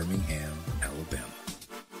out of Birmingham, Alabama.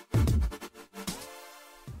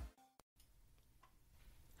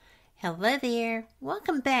 Hello there.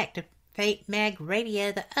 Welcome back to Fate Mag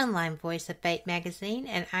Radio, the online voice of Fate Magazine,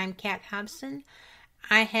 and I'm Kat Hobson.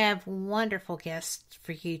 I have wonderful guests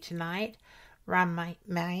for you tonight. Ron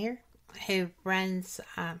Meyer, who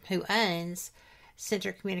owns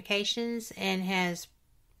Center Communications and has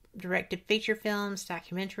directed feature films,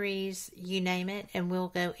 documentaries, you name it, and we'll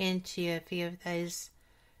go into a few of those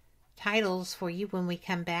titles for you when we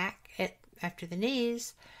come back after the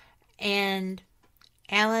news. And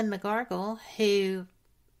Alan Megargle, who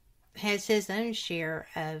has his own share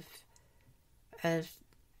of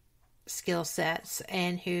skill sets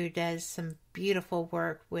and who does some beautiful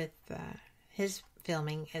work with his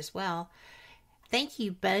filming as well. Thank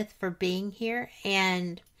you both for being here,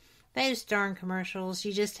 and those darn commercials,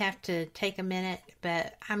 you just have to take a minute,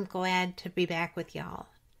 but I'm glad to be back with y'all.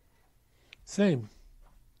 Same.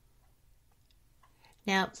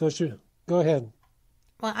 Now, so sure, go ahead.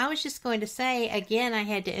 Well, I was just going to say, again, I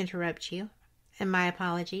had to interrupt you, and my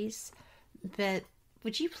apologies, but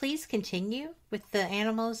would you please continue with the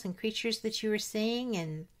animals and creatures that you were seeing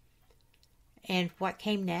and what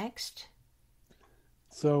came next?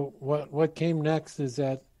 So what came next is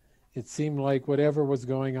that it seemed like whatever was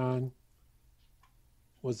going on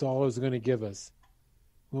was all it was going to give us.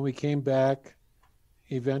 When we came back,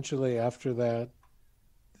 eventually after that,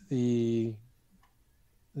 the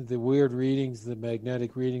weird readings, the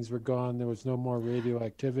magnetic readings were gone. There was no more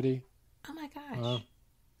radioactivity. Oh my gosh.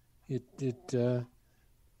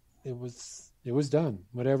 It was done.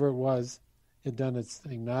 Whatever it was, it done its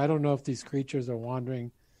thing. Now, I don't know if these creatures are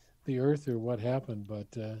wandering the earth or what happened,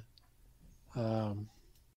 but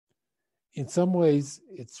in some ways,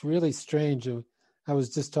 it's really strange. I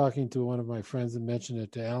was just talking to one of my friends and mentioned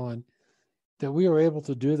it to Alan, that we were able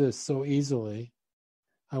to do this so easily.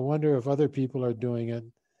 I wonder if other people are doing it.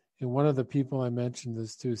 And one of the people I mentioned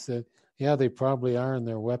this to said, yeah, they probably are, and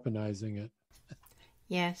they're weaponizing it.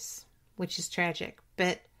 Yes, which is tragic.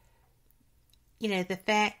 But the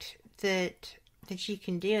fact that you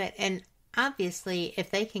can do it, and obviously if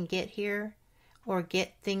they can get here or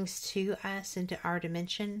get things to us into our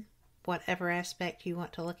dimension, whatever aspect you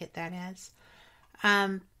want to look at that as,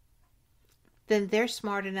 then they're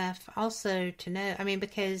smart enough also to know,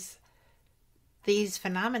 because these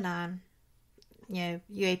phenomenon,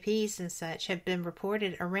 UAPs and such, have been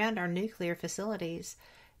reported around our nuclear facilities.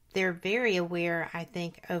 They're very aware, I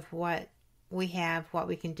think, of what we have, what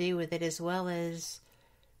we can do with it, as well as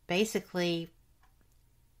basically,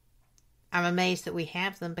 I'm amazed that we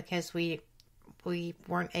have them because we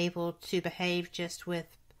weren't able to behave just with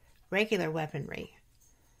regular weaponry.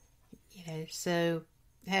 So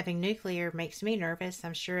having nuclear makes me nervous.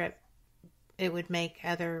 I'm sure it would make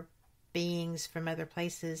other beings from other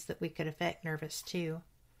places that we could affect nervous too.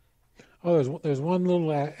 Oh, there's one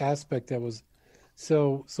little aspect that was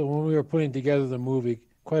so when we were putting together the movie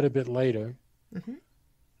quite a bit later, mm-hmm.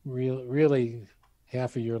 really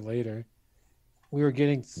half a year later, we were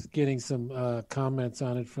getting some comments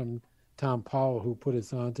on it from Tom Powell, who put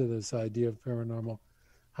us onto this idea of paranormal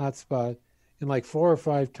hotspot. And like 4 or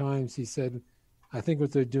 5 times he said, I think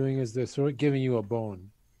what they're doing is they're sort of giving you a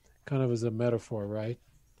bone, kind of as a metaphor, right?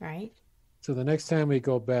 Right. So the next time we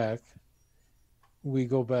go back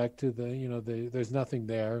to there's nothing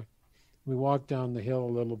there. We walk down the hill a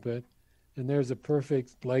little bit, and there's a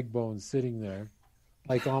perfect leg bone sitting there,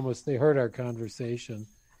 like almost they heard our conversation.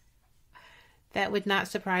 That would not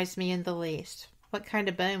surprise me in the least. What kind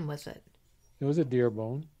of bone was it? It was a deer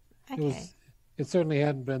bone. Okay. It certainly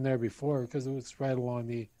hadn't been there before because it was right along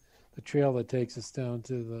the trail that takes us down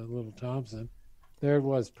to the Little Thompson. There it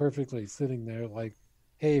was, perfectly sitting there like,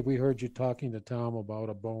 hey, we heard you talking to Tom about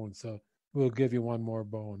a bone, so we'll give you one more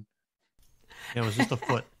bone. Yeah, it was just a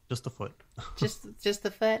foot. Just a foot. just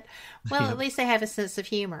the foot? Well, Yep. At least they have a sense of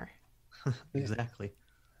humor. Exactly.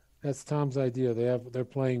 That's Tom's idea. They're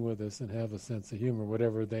playing with us and have a sense of humor,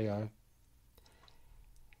 whatever they are.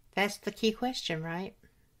 That's the key question, right?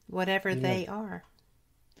 Whatever they are.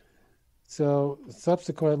 So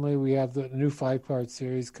subsequently, we have the new 5-part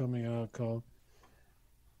series coming out called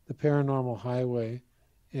The Paranormal Highway,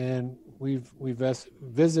 and we've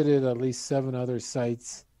visited at least 7 other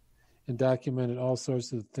sites and documented all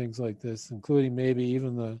sorts of things like this, including maybe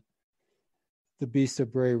even the Beast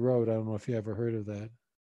of Bray Road. I don't know if you ever heard of that.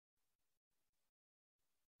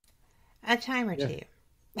 A time or two.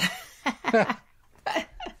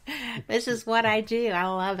 This is what I do. I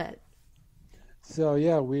love it. So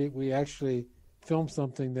yeah, we actually filmed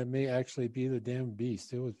something that may actually be the damn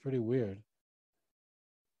beast. It was pretty weird.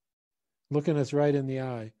 Looking us right in the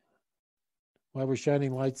eye while we're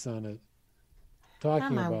shining lights on it. Talking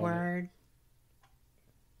Oh, my about word.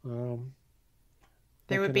 it.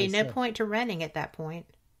 There would be no point to running at that point.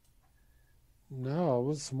 No, it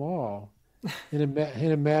was small. And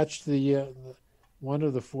it matched the one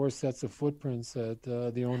of the 4 sets of footprints that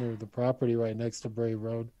the owner of the property right next to Bray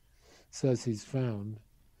Road says he's found.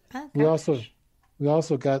 Oh, We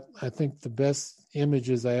also got, I think, the best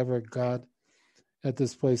images I ever got at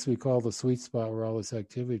this place we call the sweet spot where all this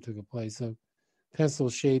activity took place of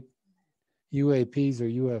pencil-shaped UAPs or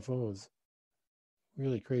UFOs.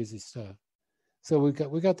 Really crazy stuff. So we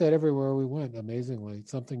got that everywhere we went, amazingly.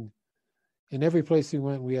 Something in every place we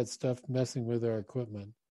went, we had stuff messing with our equipment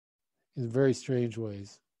in very strange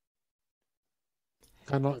ways.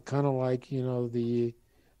 Kind of like, the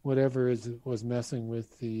whatever was messing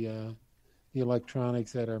with the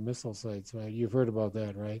electronics at our missile sites, right? You've heard about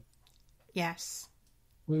that, right? Yes.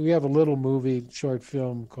 We have a little movie, short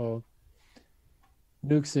film called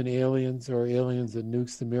Nukes and Aliens, or Aliens and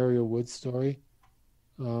Nukes, the Mario Woods story.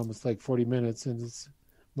 It's like 40 minutes, and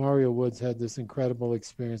Mario Woods had this incredible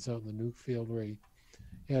experience out in the nuke field where he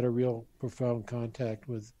had a real profound contact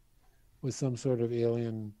with some sort of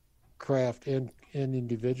alien craft and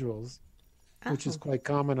individuals, which is quite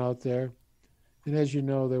common out there. And as you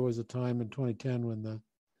know, there was a time in 2010 when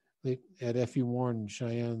at FU Warren in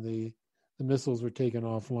Cheyenne, the missiles were taken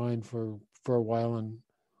offline for a while, and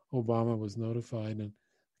Obama was notified, and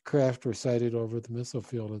craft were sighted over the missile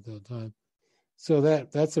field at that time. So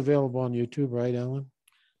that's available on YouTube, right, Alan?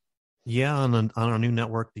 Yeah, on our new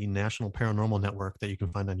network, the National Paranormal Network that you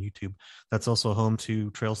can find on YouTube. That's also home to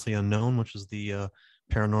Trails to the Unknown, which is the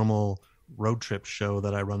paranormal road trip show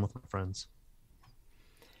that I run with my friends.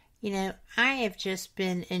 I have just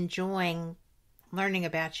been enjoying learning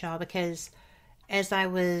about y'all because as I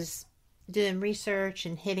was doing research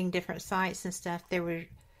and hitting different sites and stuff,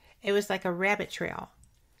 it was like a rabbit trail,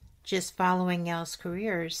 just following y'all's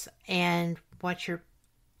careers, and what your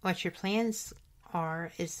plans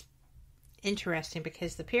are is interesting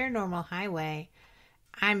because the Paranormal Highway,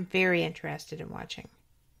 I'm very interested in watching.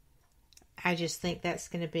 I just think that's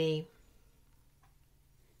going to be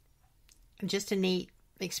just a neat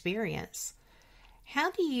experience.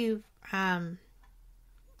 How do you,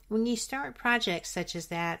 when you start projects such as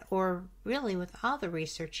that, or really with all the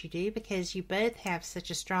research you do, because you both have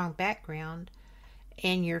such a strong background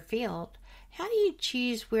in your field, how do you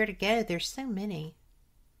choose where to go? There's so many.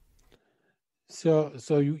 So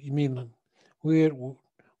you mean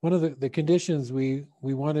one of the conditions we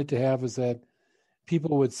wanted to have is that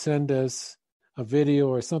people would send us a video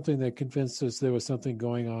or something that convinced us there was something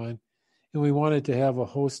going on, and we wanted to have a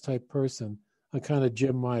host type person, a kind of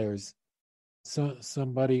Jim Myers,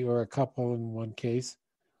 somebody or a couple in one case,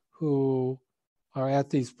 who are at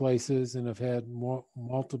these places and have had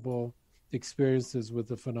multiple experiences with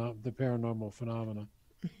the paranormal phenomena.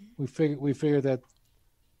 Mm-hmm. We figure that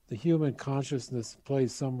the human consciousness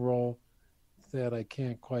plays some role that I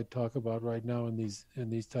can't quite talk about right now in these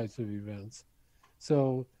types of events.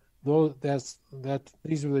 So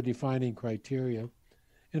these are the defining criteria,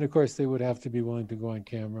 and of course they would have to be willing to go on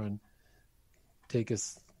camera and take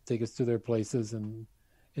us to their places and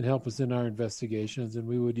help us in our investigations. And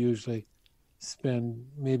we would usually spend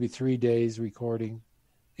maybe 3 days recording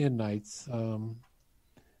and nights, and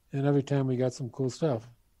every time we got some cool stuff.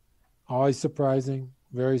 Always surprising,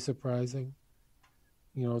 very surprising.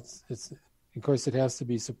 Of course, it has to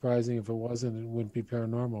be surprising. If it wasn't, it wouldn't be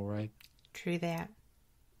paranormal, right? True that.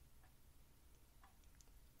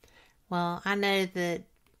 Well, I know that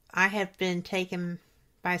I have been taken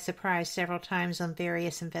by surprise several times on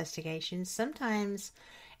various investigations. Sometimes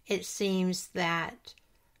it seems that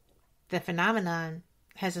the phenomenon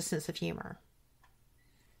has a sense of humor,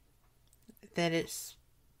 that it's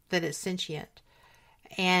sentient.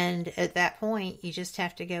 And at that point, you just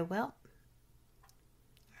have to go, well,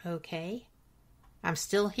 okay, I'm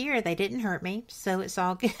still here. They didn't hurt me, so it's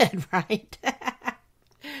all good, right?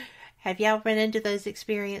 Have y'all run into those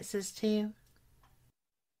experiences too?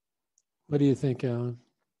 What do you think, Alan?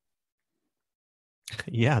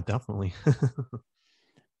 Yeah, definitely.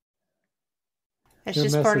 That's They're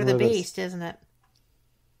just part of the messing with us. beast, isn't it?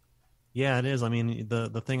 Yeah, it is. I mean,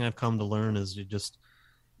 the thing I've come to learn is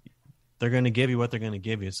they're going to give you what they're going to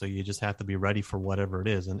give you, so you just have to be ready for whatever it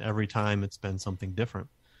is. And every time it's been something different,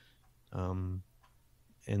 and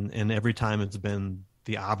every time it's been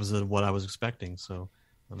the opposite of what I was expecting. So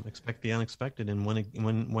expect the unexpected, and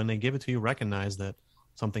when they give it to you, recognize that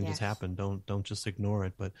something Yes. just happened. Don't just ignore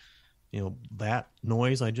it. But that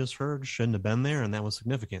noise I just heard shouldn't have been there, and that was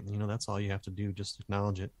significant. That's all you have to do. Just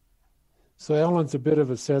acknowledge it. So Alan's a bit of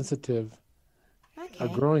a sensitive, Okay. a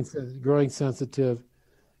growing sensitive.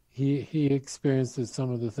 He experiences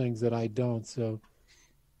some of the things that I don't. So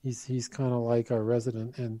he's kind of like our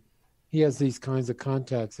resident, and he has these kinds of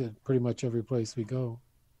contacts at pretty much every place we go.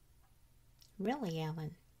 Really,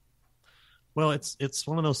 Alan? Well, it's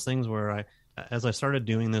one of those things where as I started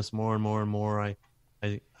doing this more and more and more,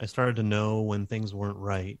 I started to know when things weren't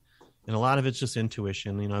right. And a lot of it's just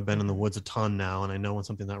intuition. I've been in the woods a ton now, and I know when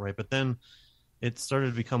something's not right. But then it started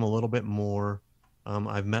to become a little bit more.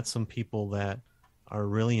 I've met some people that are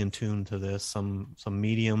really in tune to this, some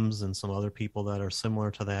mediums and some other people that are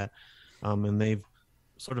similar to that. And they've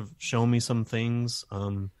sort of shown me some things.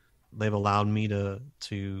 They've allowed me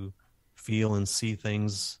to feel and see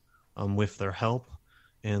things with their help.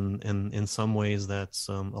 And in some ways that's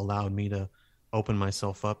allowed me to open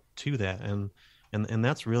myself up to that. And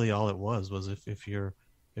that's really all it was if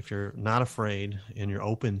you're not afraid and you're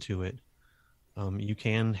open to it, you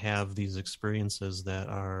can have these experiences that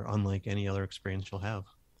are unlike any other experience you'll have.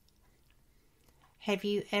 Have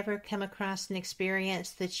you ever come across an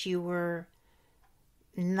experience that you were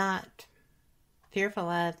not fearful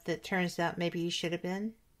of that turns out maybe you should have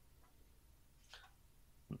been?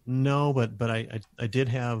 No, but I did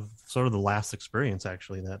have sort of the last experience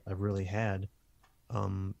actually that I've really had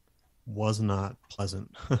was not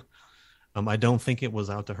pleasant. I don't think it was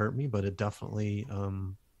out to hurt me, but it definitely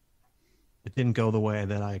it didn't go the way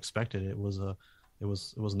that I expected. It was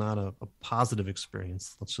not a positive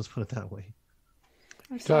experience. Let's just put it that way.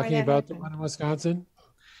 Talking about the one in Wisconsin?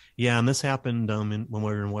 Yeah, and this happened when we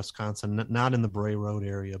were in Wisconsin, not in the Bray Road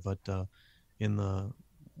area, but in the,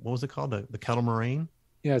 what was it called? The Kettle Moraine?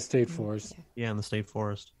 Yeah, State Forest. Yeah, in the State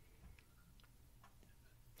Forest.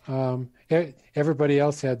 Everybody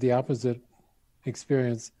else had the opposite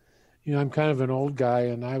experience. I'm kind of an old guy,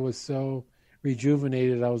 and I was so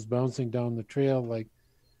rejuvenated. I was bouncing down the trail like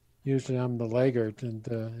usually I'm the laggard,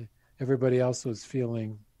 and everybody else was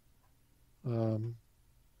feeling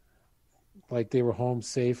like they were home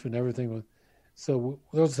safe and everything. So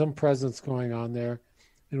there was some presence going on there,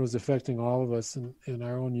 and it was affecting all of us in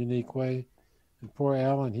our own unique way. And poor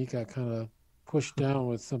Alan, he got kind of pushed down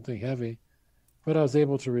with something heavy, but I was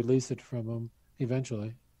able to release it from him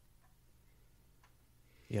eventually.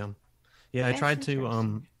 Yeah. I tried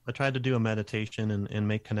to do a meditation and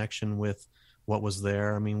make connection with what was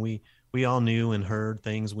there. I mean, we all knew and heard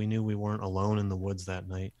things. We knew we weren't alone in the woods that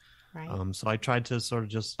night. Right. So I tried to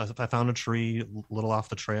sort of I found a tree a little off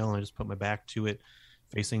the trail, and I just put my back to it,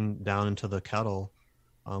 facing down into the kettle,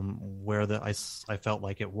 where I felt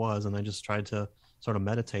like it was, and I just tried to sort of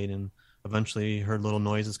meditate, and eventually heard little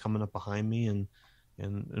noises coming up behind me,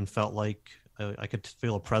 and felt like I could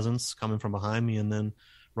feel a presence coming from behind me. And then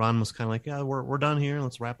Ron was kind of like, yeah, we're done here.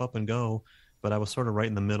 Let's wrap up and go. But I was sort of right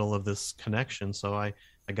in the middle of this connection. So I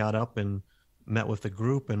got up and met with the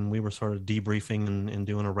group, and we were sort of debriefing and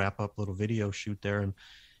doing a wrap up little video shoot there. And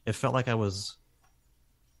it felt like I was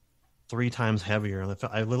 3 times heavier. And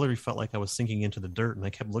I literally felt like I was sinking into the dirt, and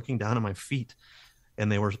I kept looking down at my feet, and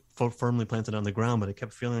they were firmly planted on the ground, but I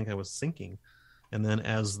kept feeling like I was sinking. And then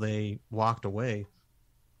as they walked away,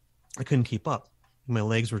 I couldn't keep up. My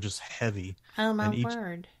legs were just heavy. Oh, my and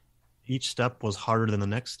word. Each step was harder than the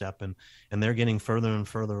next step, and they're getting further and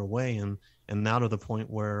further away, and now to the point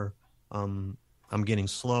where I'm getting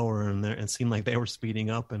slower, and it seemed like they were speeding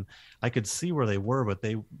up, and I could see where they were, but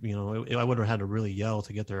they, I would have had to really yell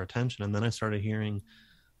to get their attention. And then I started hearing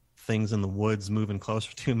things in the woods moving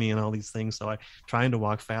closer to me and all these things. So I trying to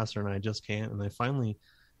walk faster and I just can't. And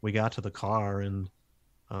we got to the car and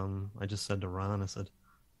I just said to Ron, I said,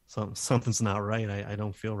 something's not right. I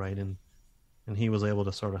don't feel right. And he was able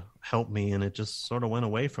to sort of help me, and it just sort of went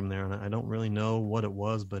away from there. And I don't really know what it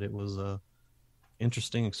was, but it was a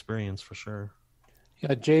interesting experience for sure.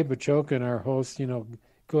 Yeah, Jay Bachokin, our host,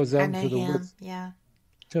 goes out into the woods. Yeah.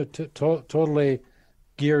 Totally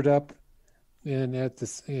geared up, and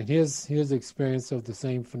his experience of the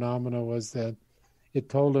same phenomena was that it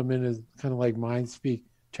told him in his kind of like mind speak,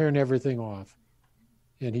 turn everything off.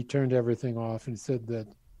 And he turned everything off and said that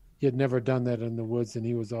he had never done that in the woods, and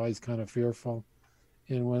he was always kind of fearful.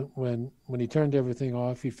 And when he turned everything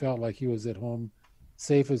off, he felt like he was at home,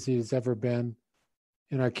 safe as he's ever been.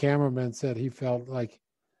 And our cameraman said he felt like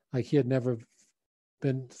he had never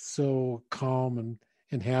been so calm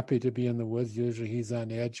and happy to be in the woods. Usually he's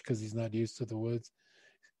on edge because he's not used to the woods.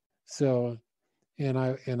 So, and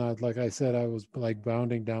I like I said, I was like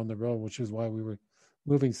bounding down the road, which is why we were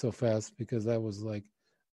moving so fast, because I was like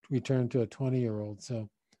returned to a 20-year-old. So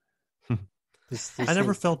I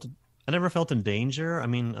never felt in danger. I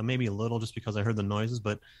mean, maybe a little just because I heard the noises,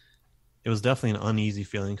 but it was definitely an uneasy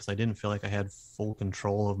feeling because I didn't feel like I had full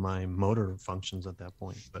control of my motor functions at that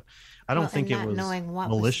point. But I don't think it was knowing what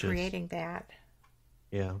malicious. Was creating that.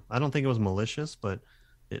 Yeah, I don't think it was malicious, but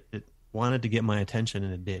it wanted to get my attention,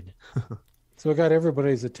 and it did. So it got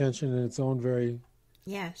everybody's attention in its own very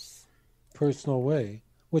personal way,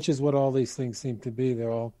 which is what all these things seem to be.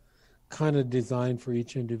 They're all kind of designed for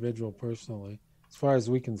each individual personally, as far as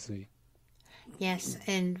we can see. Yes,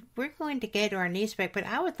 and we're going to go to our news break, but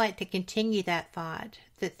I would like to continue that thought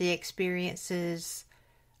that the experiences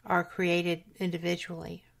are created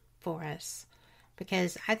individually for us,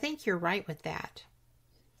 because I think you're right with that.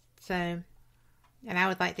 So, and I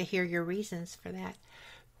would like to hear your reasons for that.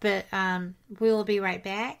 But we will be right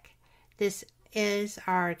back. This is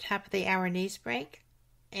our top of the hour news break.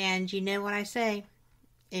 And you know what I say,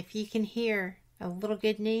 if you can hear a little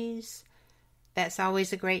good news, that's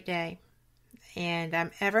always a great day. And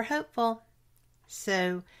I'm ever hopeful.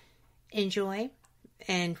 So enjoy,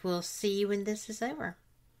 and we'll see you when this is over.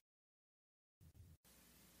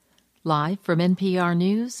 Live from NPR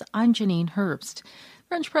News, I'm Janine Herbst.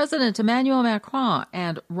 French President Emmanuel Macron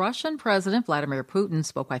and Russian President Vladimir Putin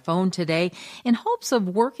spoke by phone today in hopes of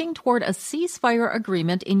working toward a ceasefire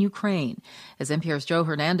agreement in Ukraine. As NPR's Joe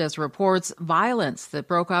Hernandez reports, violence that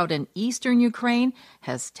broke out in eastern Ukraine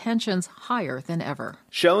has tensions higher than ever.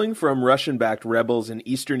 Shelling from Russian-backed rebels in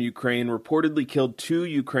eastern Ukraine reportedly killed 2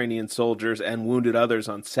 Ukrainian soldiers and wounded others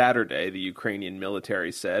on Saturday, the Ukrainian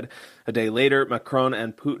military said. A day later, Macron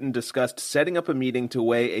and Putin discussed setting up a meeting to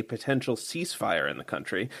weigh a potential ceasefire in the country.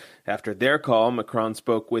 After their call, Macron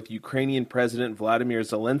spoke with Ukrainian President Vladimir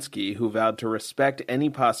Zelensky, who vowed to respect any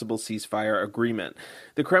possible ceasefire agreement.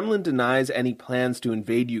 The Kremlin denies any plans to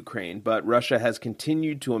invade Ukraine, but Russia has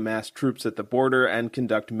continued to amass troops at the border and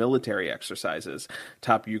conduct military exercises.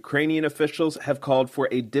 Top Ukrainian officials have called for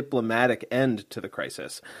a diplomatic end to the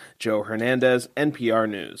crisis. Joe Hernandez, NPR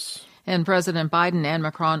News. And President Biden and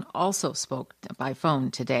Macron also spoke by phone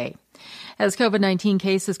today. As COVID-19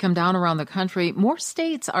 cases come down around the country, more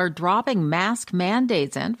states are dropping mask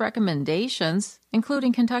mandates and recommendations,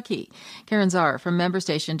 including Kentucky. Karen Czar from member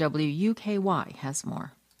station WUKY has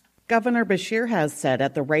more. Governor Beshear has said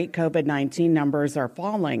at the rate COVID-19 numbers are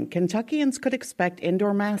falling, Kentuckians could expect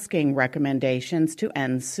indoor masking recommendations to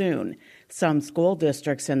end soon. Some school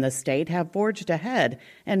districts in the state have forged ahead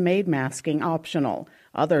and made masking optional.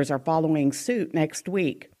 Others are following suit next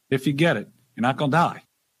week. If you get it, you're not going to die.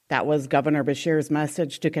 That was Governor Beshear's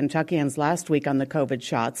message to Kentuckians last week on the COVID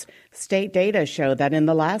shots. State data show that in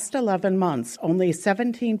the last 11 months, only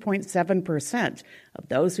 17.7% of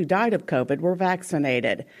those who died of COVID were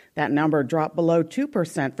vaccinated. That number dropped below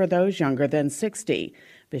 2% for those younger than 60.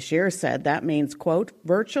 Beshear said that means, quote,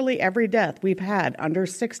 virtually every death we've had under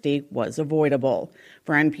 60 was avoidable.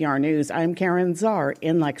 For NPR News, I'm Karen Czar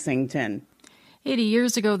in Lexington. 80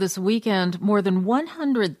 years ago this weekend, more than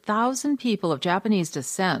 100,000 people of Japanese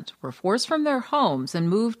descent were forced from their homes and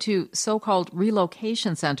moved to so-called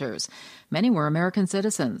relocation centers. Many were American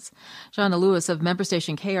citizens. Shauna Lewis of member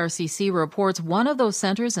station KRCC reports one of those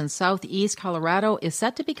centers in southeast Colorado is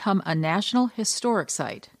set to become a National Historic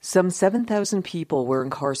Site. Some 7,000 people were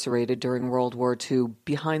incarcerated during World War II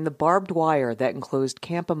behind the barbed wire that enclosed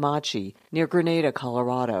Camp Amachi near Grenada,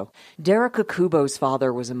 Colorado. Derek Akubo's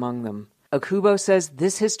father was among them. Akubo says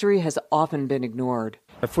this history has often been ignored.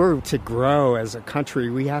 If we're to grow as a country,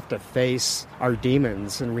 we have to face our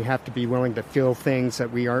demons, and we have to be willing to feel things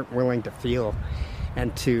that we aren't willing to feel.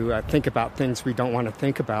 and to think about things we don't want to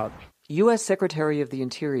think about. U.S. Secretary of the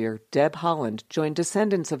Interior Deb Haaland joined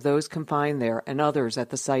descendants of those confined there and others at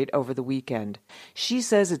the site over the weekend. She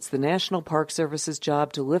says it's the National Park Service's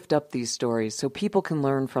job to lift up these stories so people can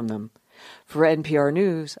learn from them. For NPR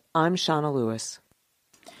News, I'm Shauna Lewis.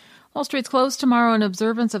 Wall Street's closed tomorrow in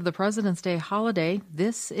observance of the President's Day holiday.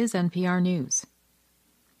 This is NPR News.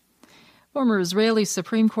 Former Israeli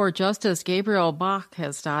Supreme Court Justice Gabriel Bach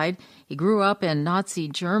has died. He grew up in Nazi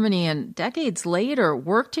Germany and decades later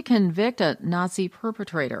worked to convict a Nazi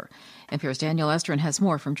perpetrator. NPR's Daniel Estrin has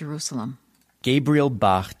more from Jerusalem. Gabriel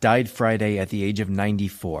Bach died Friday at the age of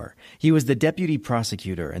 94. He was the deputy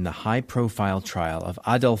prosecutor in the high-profile trial of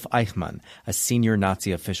Adolf Eichmann, a senior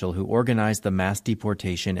Nazi official who organized the mass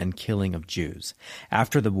deportation and killing of Jews.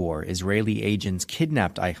 After the war, Israeli agents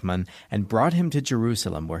kidnapped Eichmann and brought him to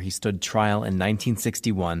Jerusalem, where he stood trial in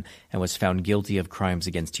 1961 and was found guilty of crimes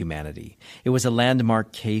against humanity. It was a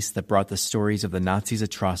landmark case that brought the stories of the Nazis'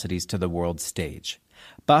 atrocities to the world stage.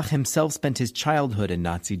 Bach himself spent his childhood in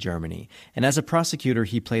Nazi Germany, and as a prosecutor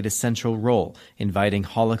he played a central role, inviting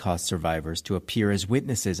Holocaust survivors to appear as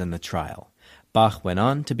witnesses in the trial. Bach went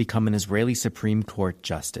on to become an Israeli Supreme Court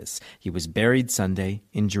justice. He was buried Sunday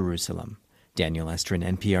in Jerusalem. Daniel Estrin,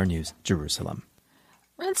 NPR News, Jerusalem.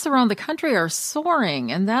 Rents around the country are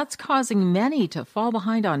soaring, and that's causing many to fall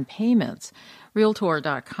behind on payments.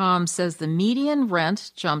 Realtor.com says the median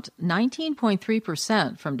rent jumped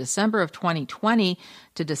 19.3% from December of 2020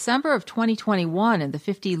 to December of 2021 in the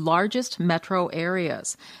 50 largest metro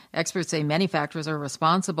areas. Experts say many factors are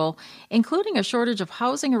responsible, including a shortage of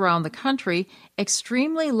housing around the country,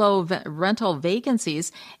 extremely low rental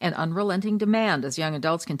vacancies, and unrelenting demand as young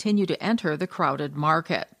adults continue to enter the crowded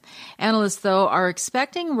market. Analysts, though, are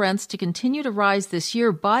expecting rents to continue to rise this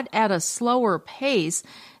year, but at a slower pace,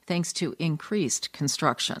 thanks to increased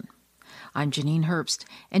construction. I'm Janine Herbst,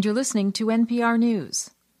 and you're listening to NPR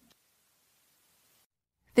News.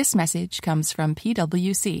 This message comes from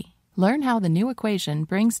PwC. Learn how the new equation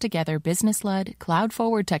brings together business-led,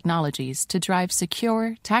 cloud-forward technologies to drive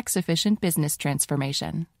secure, tax-efficient business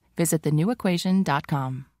transformation. Visit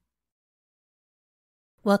thenewequation.com.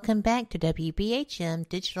 Welcome back to WBHM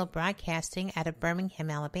Digital Broadcasting out of Birmingham,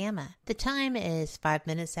 Alabama. The time is 5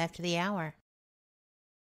 minutes after the hour.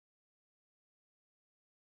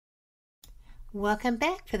 Welcome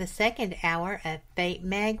back for the second hour of Fate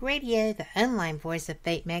Mag Radio, the online voice of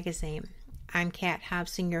Fate Magazine. I'm Kat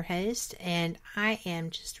Hobson, your host, and I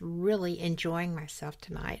am just really enjoying myself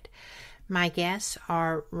tonight. My guests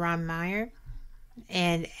are Ron Meyer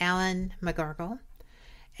and Alan Megargle.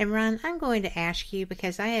 And Ron, I'm going to ask you,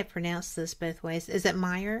 because I have pronounced this both ways, is it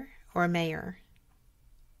Meyer or Meyer?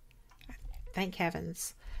 Thank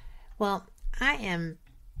heavens. Well, I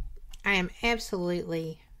am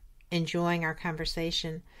absolutely enjoying our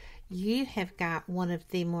conversation. You have got one of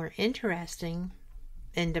the more interesting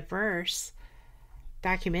and diverse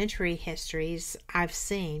documentary histories I've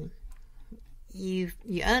seen. You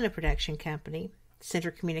own a production company,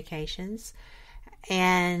 Center Communications,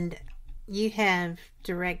 and you have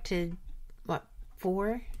directed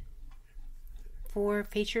four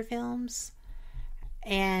feature films,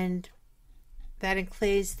 and that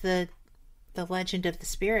includes the Legend of the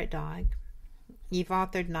Spirit Dog. You've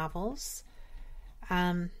authored novels,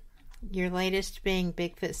 your latest being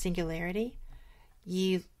Bigfoot Singularity.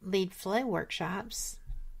 You lead flow workshops.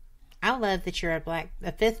 I love that you're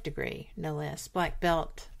a fifth degree, no less, black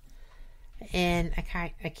belt in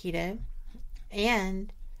Aikido,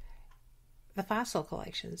 and the fossil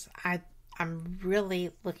collections. I'm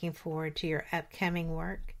really looking forward to your upcoming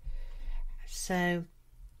work. So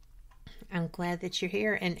I'm glad that you're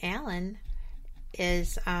here. And Alan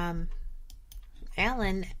is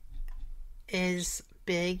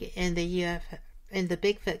big in the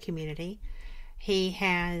Bigfoot community. He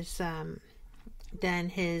has done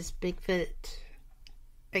his Bigfoot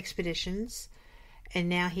expeditions, and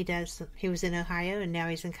now he was in Ohio, and now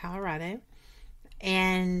he's in Colorado,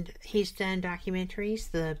 and he's done documentaries,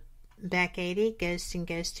 the Back 80, Ghosts and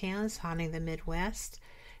Ghost Towns, Haunting the Midwest,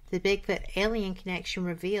 the Bigfoot Alien Connection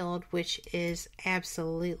Revealed, which is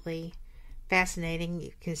absolutely fascinating.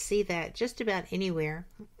 You can see that just about anywhere,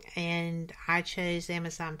 and I chose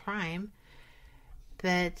Amazon Prime.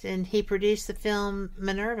 And he produced the film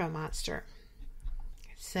Minerva Monster.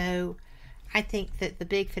 So I think that the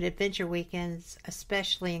Bigfoot Adventure Weekends,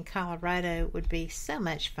 especially in Colorado, would be so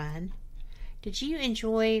much fun. Did you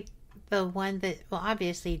enjoy the one that, well,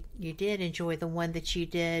 obviously you did enjoy the one that you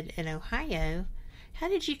did in Ohio. How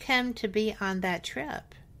did you come to be on that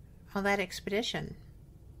trip, on that expedition?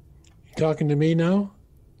 You talking to me now?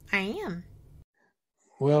 I am.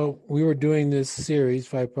 Well, we were doing this series,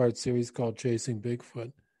 5-part series called Chasing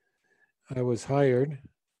Bigfoot. I was hired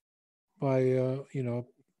by,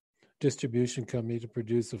 distribution company to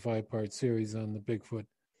produce a 5-part series on the Bigfoot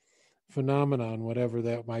phenomenon, whatever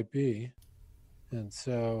that might be. And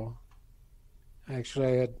so,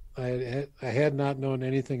 actually, I had not known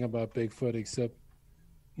anything about Bigfoot except,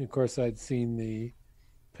 of course, I'd seen the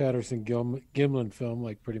Patterson Gimlin film,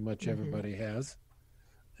 like pretty much everybody has,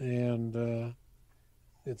 and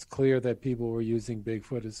it's clear that people were using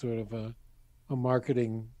Bigfoot as sort of a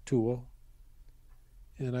marketing tool.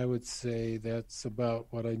 And I would say that's about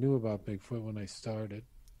what I knew about Bigfoot when I started.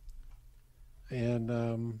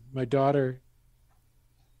 And my daughter,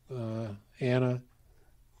 Anna,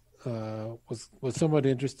 was somewhat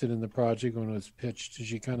interested in the project when it was pitched.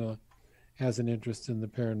 She kind of has an interest in the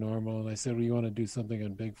paranormal, and I said, "Well, you want to do something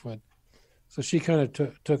on Bigfoot?" So she kind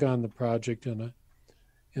of took on the project and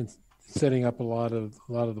setting up a lot of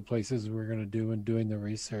the places we were going to do and doing the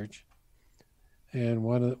research. And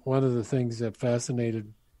one of the things that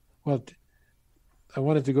fascinated, I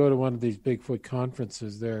wanted to go to one of these Bigfoot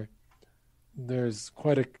conferences. There's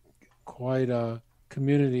quite a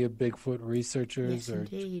community of Bigfoot researchers, yes, or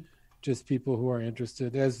indeed. Just people who are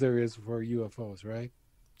interested, as there is for UFOs, right?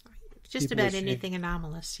 Just People about anything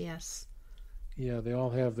anomalous, yes. Yeah, they all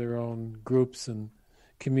have their own groups and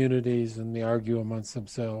communities, and they argue amongst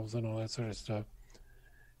themselves and all that sort of stuff.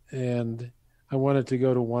 And I wanted to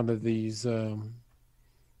go to one of these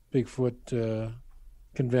Bigfoot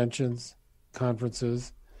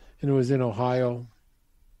conferences, and it was in Ohio.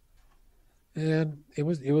 And it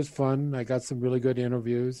was fun. I got some really good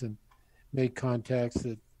interviews and made contacts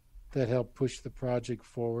that helped push the project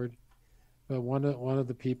forward. But one of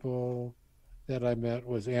the people that I met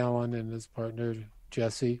was Alan and his partner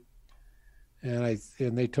Jesse, and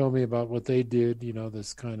they told me about what they did.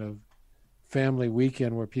 This kind of family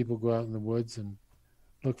weekend where people go out in the woods and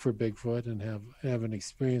look for Bigfoot and have an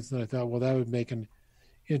experience. And I thought, well, that would make an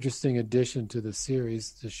interesting addition to the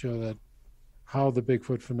series to show that how the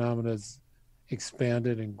Bigfoot phenomena has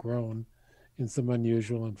expanded and grown in some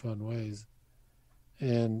unusual and fun ways.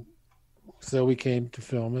 And so we came to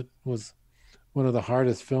film it. It was one of the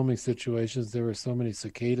hardest filming situations. There were so many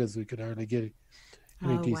cicadas we could hardly get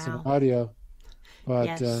any decent audio.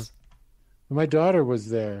 But yes. My daughter was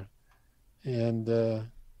there, and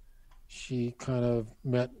she kind of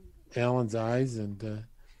met Alan's eyes, and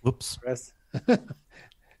whoops. And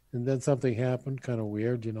then something happened, kind of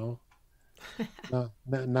weird, Now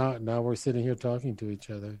we're sitting here talking to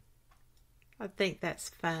each other. I think that's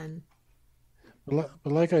fun. But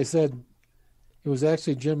like I said, it was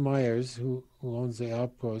actually Jim Myers who owns the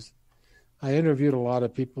Outpost. I interviewed a lot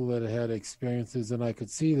of people that had experiences, and I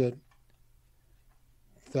could see that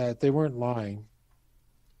they weren't lying.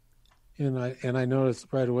 And I noticed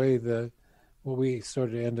right away that what we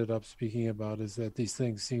sort of ended up speaking about is that these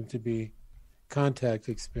things seem to be contact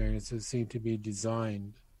experiences, seem to be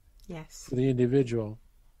designed for the individual.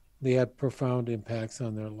 They had profound impacts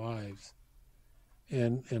on their lives.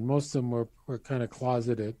 And most of them were kind of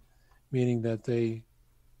closeted, meaning that they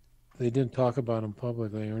didn't talk about them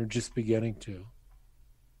publicly or just beginning to.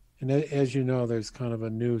 And as you know, there's kind of a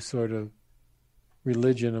new sort of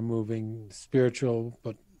religion, a moving spiritual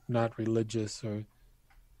but not religious or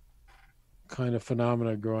kind of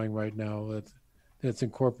phenomena growing right now that's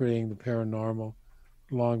incorporating the paranormal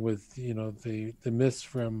along with the myths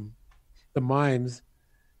from the mimes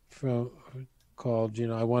called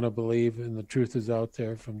I Want to Believe and the Truth Is Out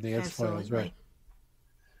There from the X-Files, right?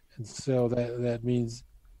 And so that means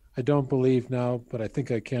I don't believe now, but I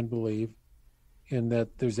think I can believe in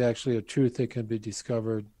that there's actually a truth that can be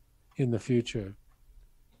discovered in the future,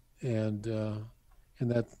 and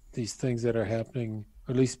that these things that are happening,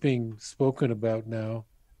 or at least being spoken about now,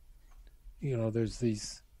 there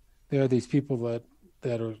are these people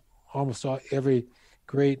that are almost every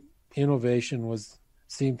great innovation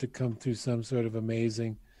seemed to come through some sort of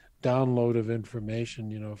amazing download of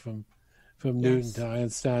information, from Newton to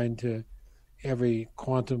Einstein to every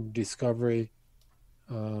quantum discovery.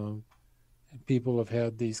 People have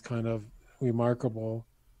had these kind of remarkable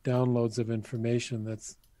downloads of information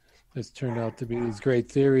that's turned out to be these great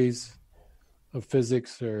theories of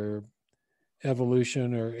physics or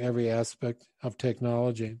evolution or every aspect of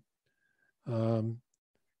technology.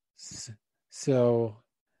 So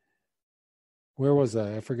where was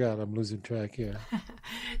I? I forgot. I'm losing track here.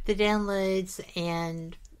 The downloads,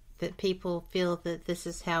 and that people feel that this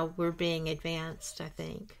is how we're being advanced, I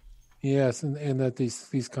think. Yes, and that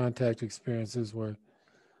these contact experiences were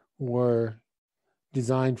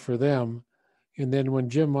designed for them. And then when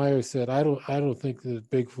Jim Meyer said, I don't think that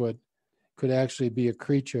Bigfoot could actually be a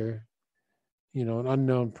creature, an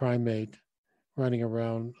unknown primate running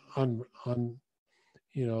around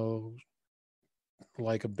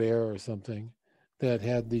like a bear or something, that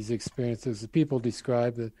had these experiences. People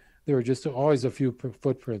describe that there were just always a few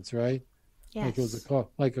footprints, right? Yes. Like it was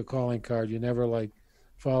like a calling card. You never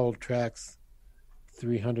followed tracks,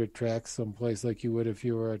 300 tracks someplace like you would if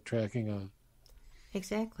you were tracking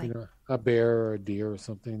a bear or a deer or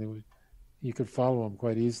something. You could follow them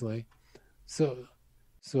quite easily. So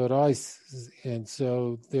it always, and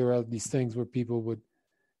so there are these things where people would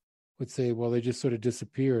say, well, they just sort of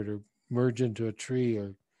disappeared or merge into a tree,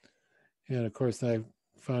 and of course I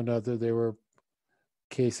found out that there were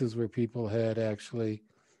cases where people had actually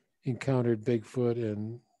encountered Bigfoot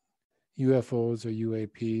and UFOs or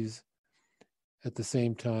UAPs at the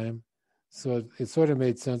same time. So it sort of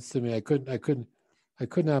made sense to me. I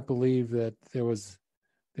could not believe that there was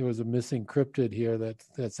a missing cryptid here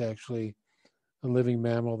that's actually a living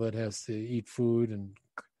mammal that has to eat food and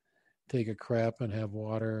take a crap and have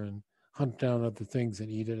water and hunt down other things and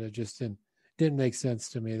eat it. It just didn't make sense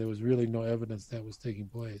to me. There was really no evidence that was taking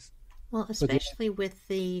place. Well, especially with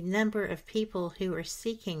the number of people who are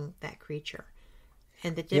seeking that creature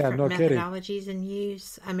and the different methodologies in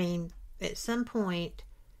use. I mean, at some point,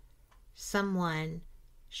 someone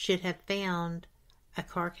should have found a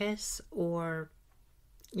carcass or,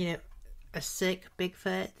 a sick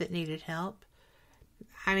Bigfoot that needed help.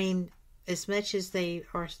 I mean, as much as they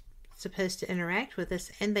are supposed to interact with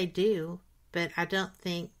us, and they do, but I don't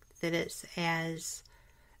think that it's as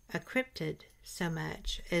a cryptid so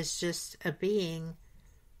much as just a being.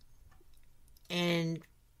 And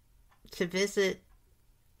to visit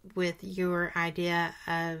with your idea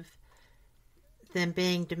of them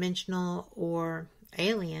being dimensional or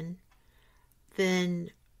alien,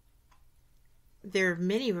 then there are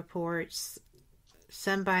many reports,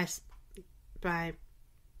 some by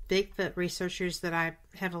Bigfoot researchers that I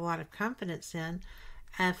have a lot of confidence in,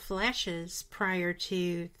 of flashes prior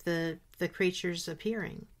to the creatures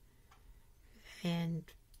appearing. And,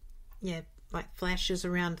 like flashes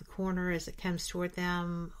around the corner as it comes toward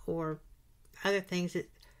them or other things.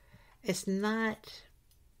 It's not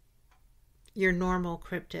your normal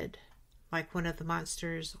cryptid, like one of the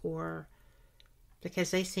monsters, or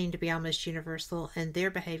because they seem to be almost universal in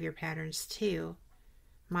their behavior patterns too.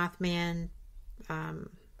 Mothman,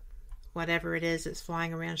 whatever it is that's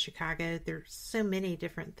flying around Chicago, there's so many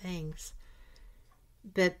different things.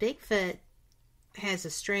 But Bigfoot has a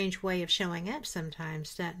strange way of showing up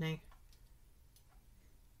sometimes, doesn't he?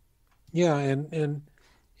 Yeah, and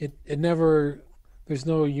it never, there's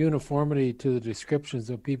no uniformity to the descriptions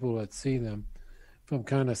of people that see them, from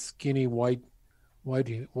kind of skinny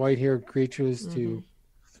white-haired creatures to,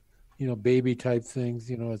 baby type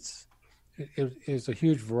things. It's a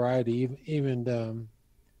huge variety. Even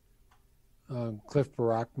Cliff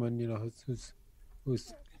Barackman,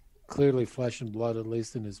 who's clearly flesh and blood, at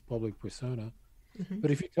least in his public persona. Mm-hmm.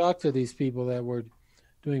 But if you talk to these people that were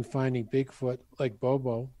doing Finding Bigfoot, like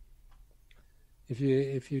Bobo, if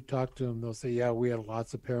you talk to them, they'll say, "Yeah, we had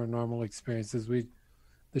lots of paranormal experiences. The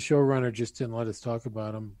showrunner just didn't let us talk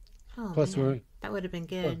about them." Oh, plus, that would have been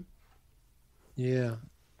good. Yeah.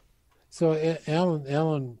 So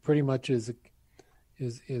Alan pretty much is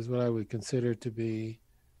what I would consider to be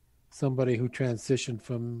somebody who transitioned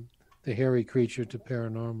from the hairy creature to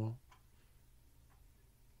paranormal.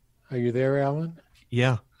 Are you there, Alan?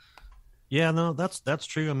 Yeah. No, that's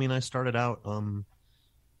true. I mean, I started out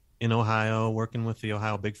in Ohio working with the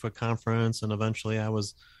Ohio Bigfoot Conference, and eventually I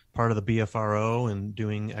was part of the BFRO and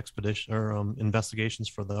doing expedition or investigations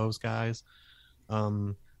for those guys.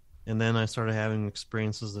 And then I started having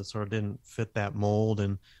experiences that sort of didn't fit that mold,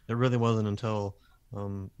 and it really wasn't until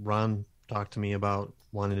Ron talked to me about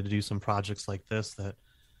wanting to do some projects like this that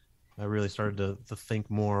I really started to think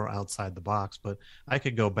more outside the box. But I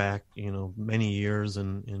could go back, many years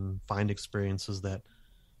and find experiences that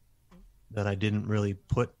I didn't really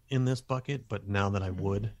put in this bucket, but now that I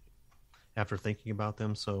would, after thinking about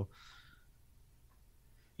them. So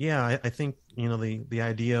yeah, I think, the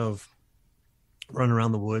idea of running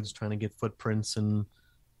around the woods, trying to get footprints and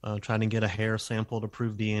trying to get a hair sample to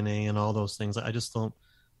prove DNA and all those things,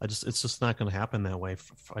 it's just not going to happen that way.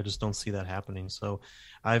 I just don't see that happening. So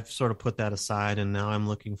I've sort of put that aside, and now I'm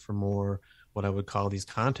looking for more what I would call these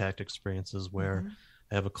contact experiences where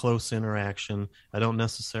I have a close interaction. I don't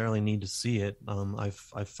necessarily need to see it.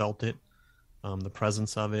 I've felt it, the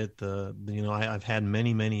presence of it. I've had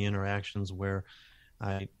many interactions where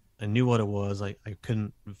I knew what it was. I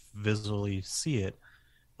couldn't visually see it.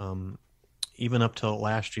 Even up till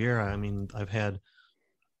last year, I mean, I've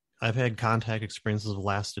had contact experiences that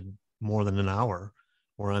lasted more than an hour,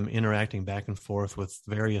 where I'm interacting back and forth with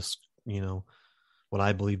various, what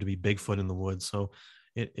I believe to be Bigfoot in the woods. So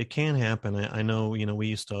it can happen. I know, we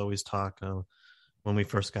used to always talk when we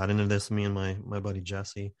first got into this, me and my buddy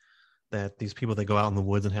Jesse, that these people that go out in the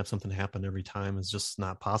woods and have something happen every time is just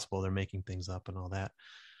not possible. They're making things up and all that.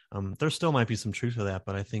 There still might be some truth to that,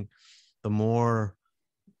 but I think the more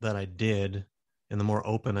that I did and the more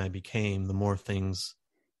open I became, the more things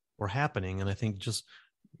were happening. And I think just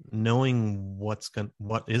knowing what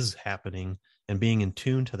is happening and being in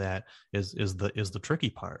tune to that is the tricky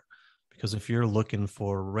part, because if you're looking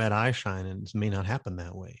for red eye shine, it may not happen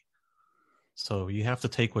that way. So you have to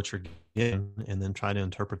take what you're getting and then try to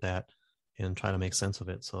interpret that and try to make sense of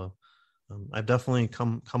it. So I've definitely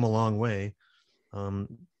come a long way.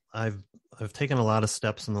 I've taken a lot of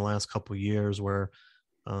steps in the last couple of years where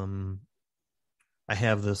I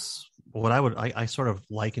have this, I sort of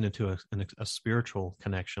liken it to a spiritual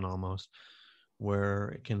connection almost, where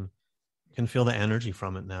it can feel the energy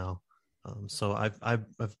from it now. So I've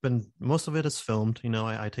been, most of it is filmed.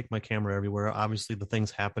 I take my camera everywhere. Obviously the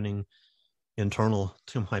things happening internal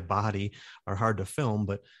to my body are hard to film,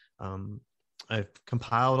 but I've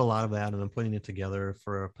compiled a lot of that and I'm putting it together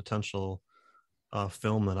for a potential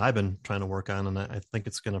film that I've been trying to work on. And I think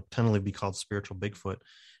it's going to tentatively be called Spiritual Bigfoot.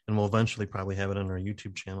 And we'll eventually probably have it on our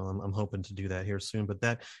YouTube channel. I'm hoping to do that here soon. But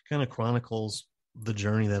that kind of chronicles the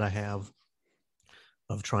journey that I have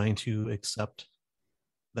of trying to accept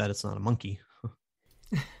that it's not a monkey.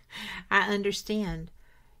 I understand.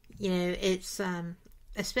 It's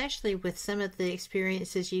especially with some of the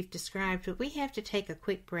experiences you've described, but we have to take a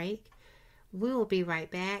quick break. We will be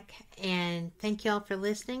right back, and thank y'all for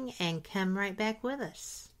listening, and come right back with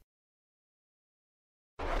us.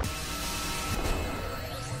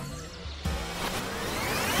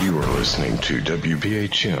 You are listening to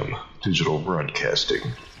WBHM Digital Broadcasting,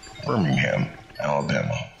 Birmingham,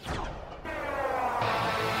 Alabama.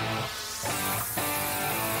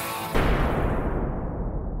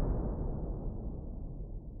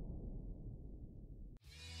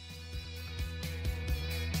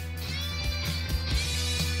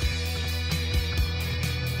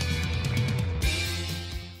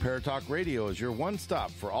 Paratalk Radio is your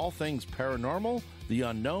one-stop for all things paranormal, the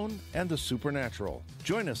unknown, and the supernatural.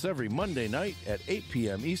 Join us every Monday night at 8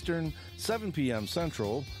 p.m. Eastern, 7 p.m.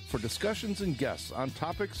 Central for discussions and guests on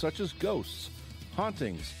topics such as ghosts,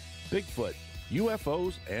 hauntings, Bigfoot,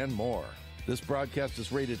 UFOs, and more. This broadcast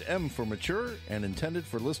is rated M for mature and intended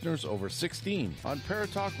for listeners over 16 on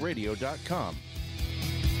paratalkradio.com.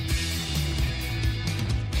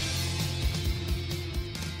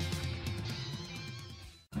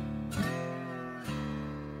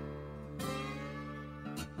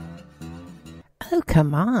 Oh,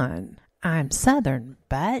 come on. I'm Southern,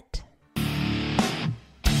 but...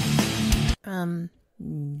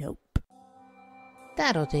 Nope.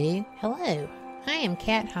 That'll do. Hello. I am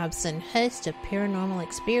Kat Hobson, host of Paranormal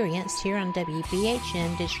Experience here on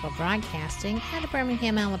WBHM Digital Broadcasting out of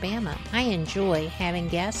Birmingham, Alabama. I enjoy having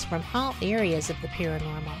guests from all areas of the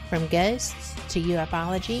paranormal, from ghosts to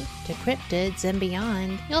ufology to cryptids and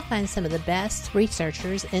beyond. You'll find some of the best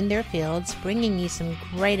researchers in their fields bringing you some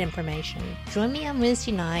great information. Join me on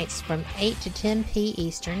Wednesday nights from 8 to 10 p.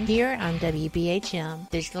 Eastern here on WBHM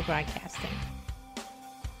Digital Broadcasting.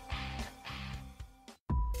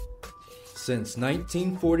 Since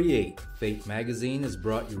 1948, Fate magazine has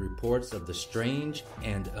brought you reports of the strange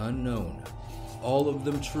and unknown, all of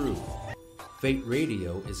them true. Fate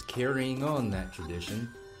Radio is carrying on that tradition,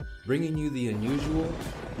 bringing you the unusual,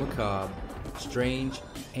 macabre, strange,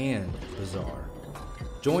 and bizarre.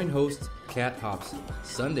 Join host Kat Hobson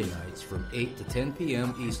Sunday nights from 8 to 10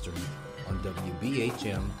 p.m. Eastern on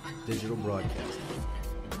WBHM Digital Broadcasting.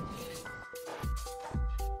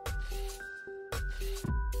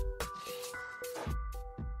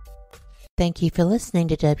 Thank you for listening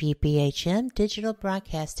to WBHM Digital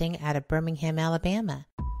Broadcasting out of Birmingham, Alabama.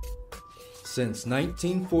 Since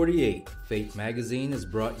 1948, Fate magazine has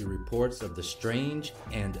brought you reports of the strange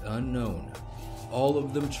and unknown, all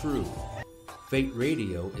of them true. Fate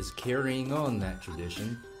Radio is carrying on that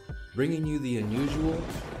tradition, bringing you the unusual,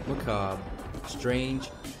 macabre, strange,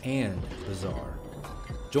 and bizarre.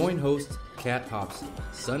 Join host Kat Hobson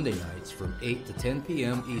Sunday nights from 8 to 10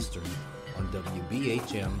 p.m. Eastern on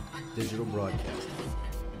WBHM Digital Broadcasting.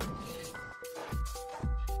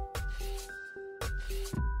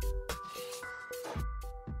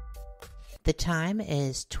 The time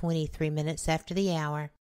is 23 minutes after the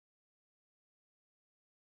hour.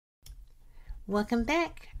 Welcome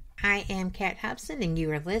back. I am Kat Hobson, and you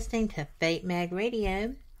are listening to Fate Mag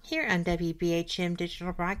Radio here on WBHM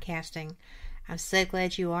Digital Broadcasting. I'm so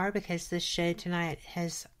glad you are, because this show tonight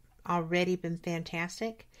has already been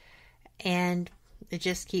fantastic, and it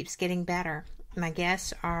just keeps getting better. My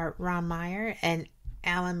guests are Ron Meyer and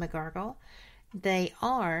Alan Megargle. They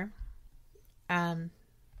are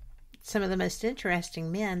some of the most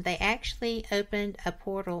interesting men. They actually opened a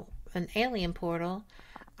portal, an alien portal,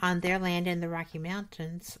 on their land in the Rocky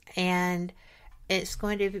Mountains, and it's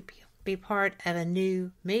going to be part of a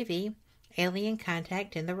new movie, Alien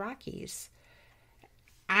Contact in the Rockies.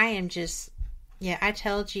 I am just, I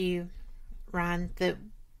told you, Ron,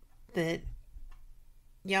 that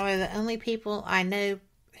y'all are the only people I know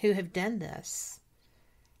who have done this.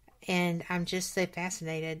 And I'm just so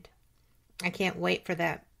fascinated. I can't wait for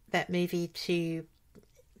that movie to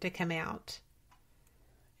come out.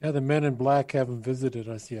 Yeah, the Men in Black haven't visited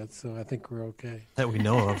us yet, so I think we're okay. That we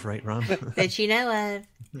know of, right, Ron? That you know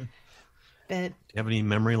of. But do you have any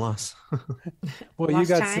memory loss? Well, you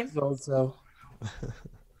got sizzled, so.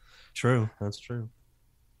 True, that's true.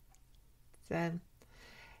 So,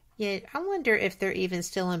 yeah, I wonder if they're even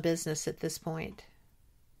still in business at this point.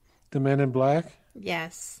 The Men in Black?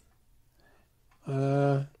 Yes.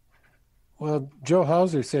 Well, Joe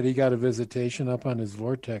Hauser said he got a visitation up on his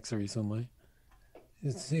Vortex recently.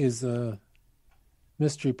 It's his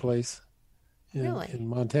mystery place in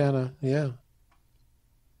Montana. Yeah.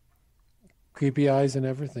 Creepy eyes and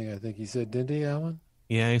everything, I think he said. Didn't he, Alan?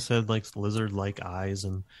 Yeah, he said like lizard-like eyes,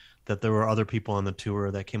 and that there were other people on the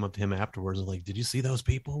tour that came up to him afterwards and like, did you see those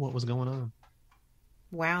people? What was going on?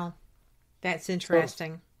 Wow. That's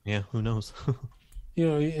interesting. So, yeah, who knows? You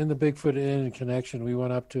know, in the Bigfoot Inn connection, we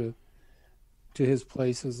went up to his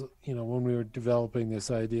places, you know, when we were developing this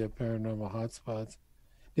idea of paranormal hotspots.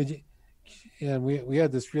 And we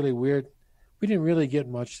had this really weird, we didn't really get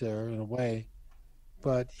much there in a way,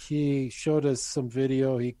 but he showed us some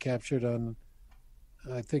video he captured on,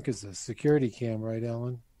 I think it's a security cam, right,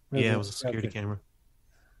 Alan? Yeah, it was a security camera.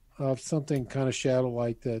 Of something kind of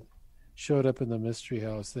shadow-like that showed up in the mystery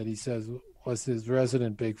house that he says was his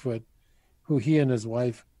resident Bigfoot, who he and his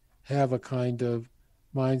wife have a kind of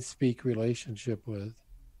mind-speak relationship with.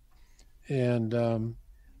 And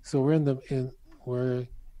so we're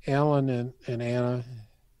Alan and Anna,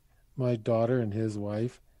 my daughter and his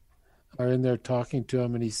wife, are in there talking to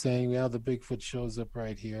him, and he's saying, "Yeah, the Bigfoot shows up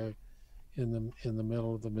right here in the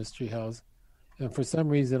middle of the mystery house." And for some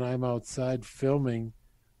reason, I'm outside filming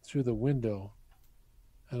through the window.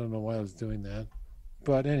 I don't know why I was doing that,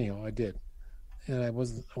 but anyhow, I did. And I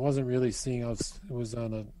wasn't really seeing. It was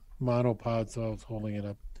on a monopod, so I was holding it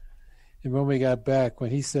up. And when we got back, when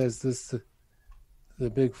he says this, the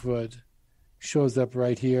Bigfoot shows up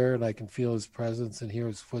right here, and I can feel his presence and hear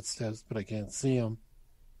his footsteps, but I can't see him.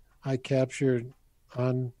 I captured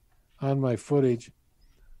on my footage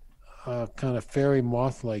a kind of fairy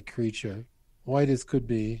moth-like creature, white as could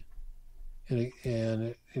be,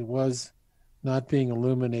 and it was not being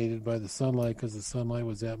illuminated by the sunlight because the sunlight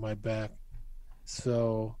was at my back.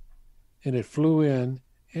 So, and it flew in,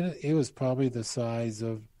 and it was probably the size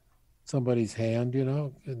of somebody's hand, you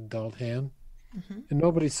know, an adult hand. Mm-hmm. And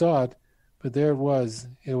nobody saw it, but there it was.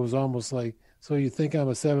 It was almost like, so you think I'm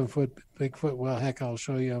a 7-foot Bigfoot? Well, heck, I'll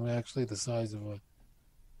show you I'm actually the size of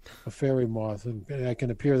a fairy moth, and I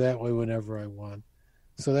can appear that way whenever I want.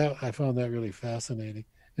 So that I found that really fascinating.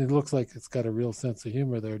 It looks like it's got a real sense of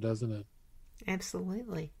humor there, doesn't it?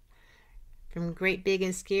 Absolutely. From great, big,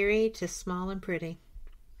 and scary to small and pretty.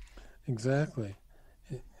 Exactly.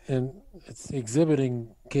 And it's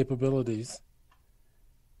exhibiting capabilities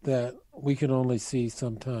that we can only see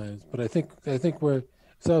sometimes. But I think we're,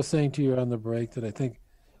 as I was saying to you on the break, that I think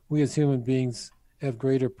we as human beings have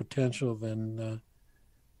greater potential than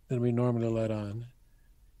we normally let on.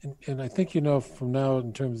 And I think, you know, from now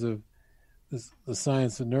in terms of the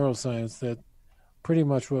science and neuroscience, that pretty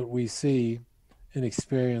much what we see and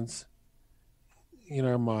experience in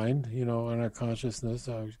our mind, you know, in our consciousness,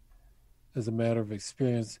 as a matter of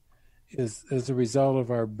experience, is as a result of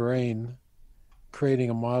our brain creating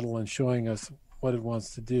a model and showing us what it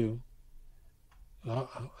wants to do.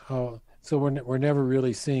 So we're never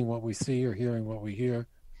really seeing what we see or hearing what we hear.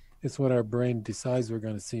 It's what our brain decides we're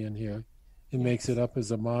going to see and hear. It makes it up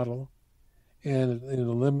as a model, and in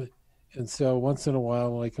a limit. And so once in a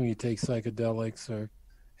while, like when you take psychedelics or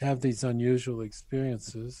have these unusual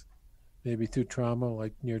experiences, maybe through trauma,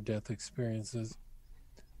 like near-death experiences,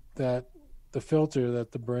 that the filter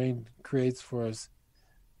that the brain creates for us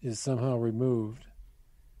is somehow removed,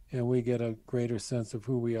 and we get a greater sense of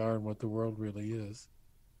who we are and what the world really is.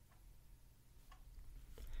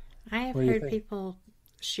 I have heard people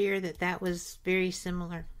share that was very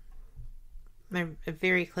similar, a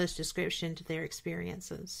very close description to their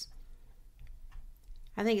experiences.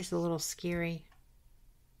 I think it's a little scary.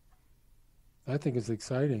 I think it's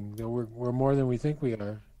exciting. We're more than we think we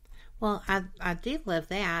are. Well, I do love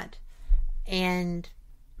that,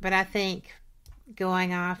 but I think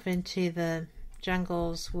going off into the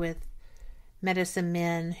jungles with medicine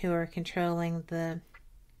men who are controlling the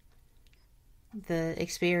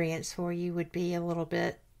experience for you would be a little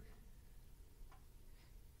bit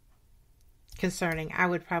concerning. I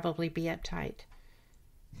would probably be uptight.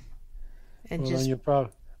 And then you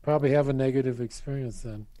probably have a negative experience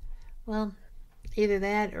then. Well, either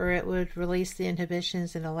that or it would release the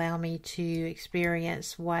inhibitions and allow me to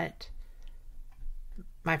experience what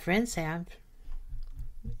my friends have,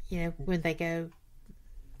 when they go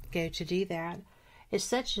to do that. It's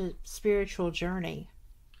such a spiritual journey.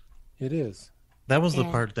 It is. That was the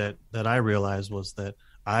part that I realized, was that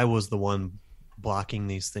I was the one blocking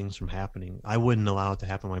these things from happening. I wouldn't allow it to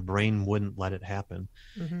happen. My brain wouldn't let it happen.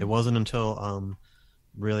 Mm-hmm. It wasn't until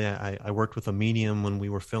really I worked with a medium when we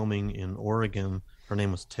were filming in Oregon. Her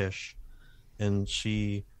name was Tish, and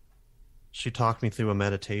she talked me through a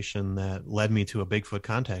meditation that led me to a Bigfoot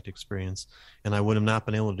contact experience, and I would have not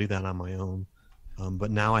been able to do that on my own.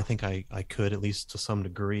 But now I think I could, at least to some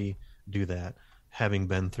degree, do that, having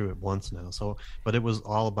been through it once now. But it was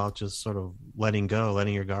all about just sort of letting go,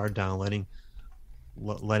 letting your guard down,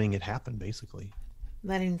 letting it happen, basically.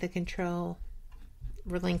 Letting the control,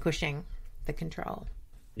 relinquishing the control.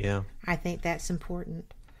 Yeah. I think that's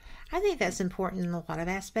important. I think that's important in a lot of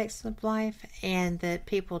aspects of life, and that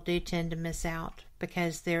people do tend to miss out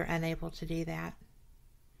because they're unable to do that.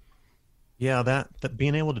 Yeah, that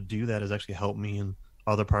being able to do that has actually helped me in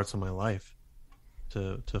other parts of my life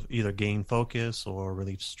to either gain focus or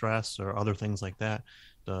relieve stress or other things like that.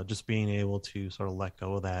 Just being able to sort of let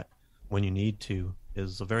go of that when you need to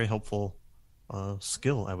is a very helpful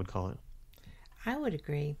skill, I would call it. I would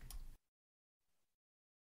agree.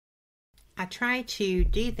 I try to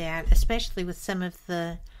do that, especially with some of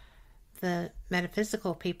the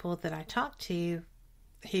metaphysical people that I talk to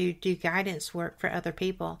who do guidance work for other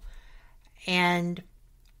people. And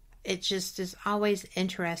it just is always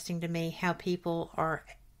interesting to me how people are,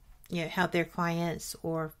 how their clients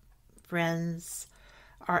or friends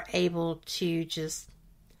are able to just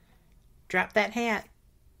drop that hat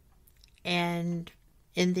and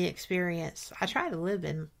in the experience. I try to live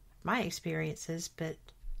in my experiences, but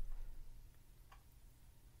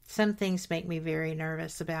some things make me very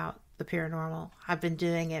nervous about the paranormal. I've been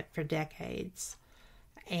doing it for decades,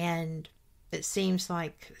 and it seems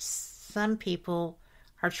like some people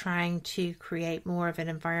are trying to create more of an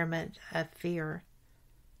environment of fear.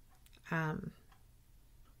 I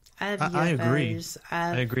agree.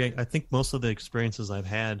 I agree. I think most of the experiences I've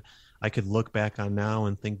had, I could look back on now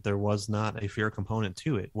and think there was not a fear component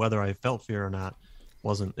to it. Whether I felt fear or not,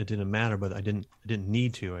 it didn't matter. But I didn't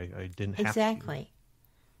need to. I didn't have to.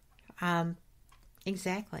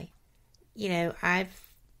 Exactly.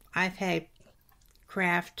 I've had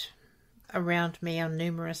craft around me on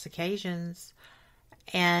numerous occasions,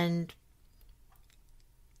 and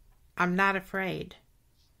I'm not afraid.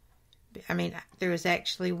 I mean, there was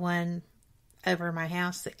actually one over my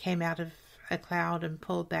house that came out of a cloud and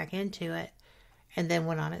pulled back into it and then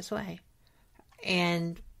went on its way.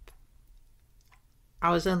 And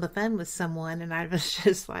I was on the phone with someone, and I was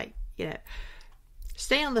just like,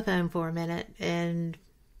 stay on the phone for a minute, and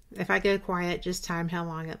if I go quiet, just time how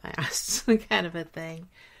long it lasts, kind of a thing.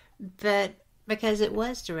 But because it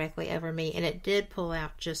was directly over me, and it did pull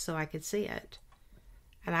out just so I could see it.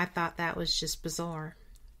 And I thought that was just bizarre.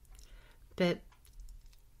 But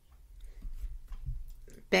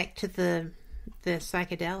back to the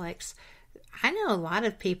psychedelics, I know a lot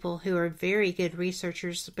of people who are very good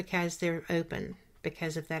researchers because they're open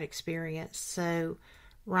because of that experience. So,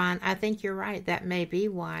 Ron, I think you're right. That may be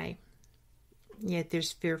why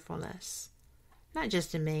there's fearfulness. Not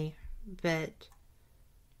just in me, but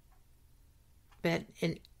I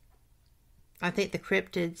think the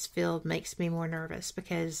cryptids field makes me more nervous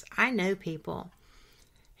because I know people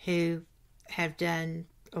who have done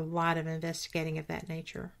a lot of investigating of that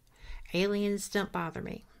nature. Aliens don't bother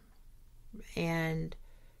me. And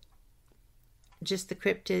just the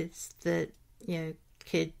cryptids that,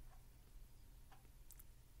 could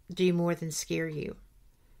do more than scare you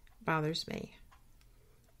bothers me.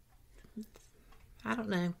 I don't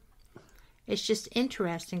know. It's just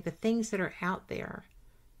interesting, the things that are out there.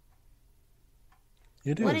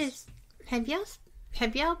 It what is. Have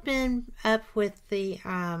y'all been up with the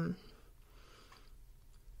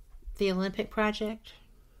Olympic project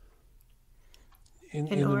in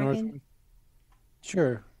Oregon? The North?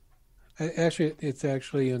 Sure. It's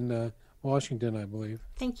actually in Washington, I believe.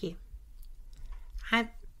 Thank you.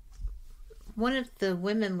 One of the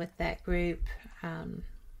women with that group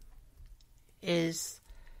is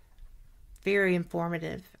very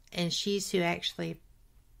informative, and she's who actually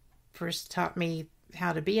first taught me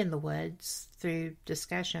how to be in the woods through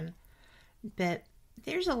discussion. But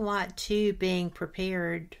there's a lot to being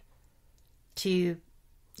prepared to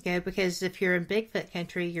go, because if you're in Bigfoot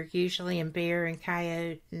country, you're usually in bear and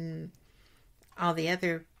coyote and all the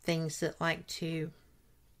other things that like to,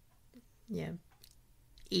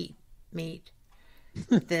 eat meat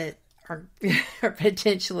that are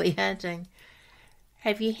potentially hunting.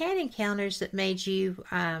 Have you had encounters that made you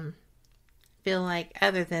feel like,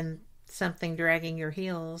 other than something dragging your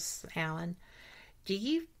heels, Alan,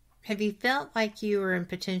 have you felt like you were in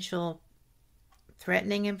potential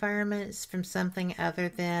threatening environments from something other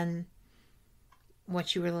than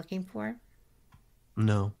what you were looking for?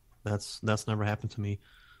 No, that's never happened to me.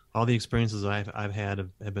 All the experiences I've had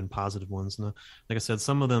have been positive ones. And like I said,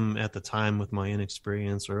 some of them at the time with my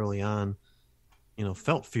inexperience early on,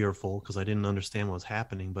 felt fearful because I didn't understand what was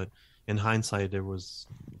happening. But in hindsight, there was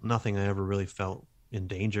nothing I ever really felt in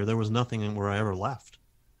danger. There was nothing where I ever left.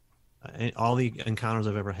 All the encounters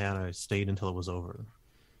I've ever had, I stayed until it was over.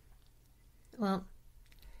 Well,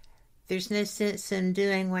 there's no sense in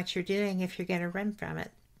doing what you're doing if you're going to run from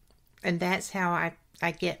it. And that's how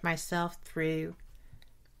I get myself through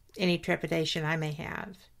any trepidation I may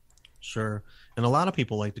have. Sure. And a lot of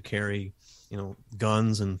people like to carry,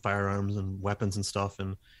 guns and firearms and weapons and stuff.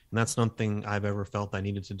 And that's nothing I've ever felt I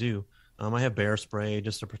needed to do. I have bear spray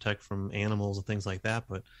just to protect from animals and things like that.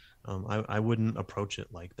 But I wouldn't approach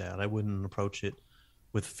it like that. I wouldn't approach it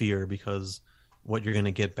with fear, because what you're going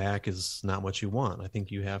to get back is not what you want. I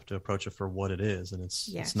think you have to approach it for what it is. And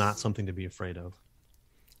it's not something to be afraid of.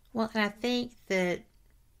 Well, and I think that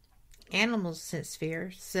animals sense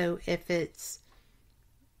fear. So if it's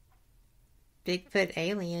Bigfoot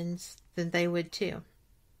aliens, then they would too.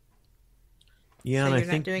 Yeah, so and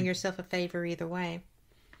you're not doing yourself a favor either way.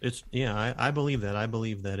 I believe that. I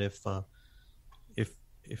believe that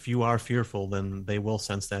if you are fearful, then they will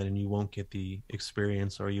sense that, and you won't get the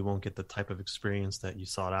experience, or you won't get the type of experience that you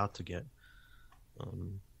sought out to get.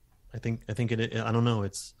 I think it. I don't know.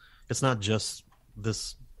 It's not just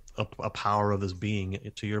this a power of this being.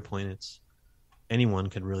 To your point, it's anyone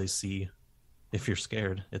can really see if you're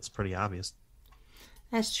scared. It's pretty obvious.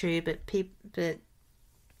 That's true, but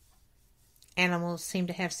animals seem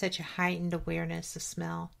to have such a heightened awareness of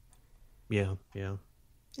smell. Yeah.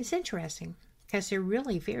 It's interesting because they're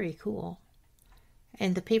really very cool.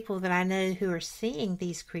 And the people that I know who are seeing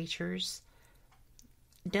these creatures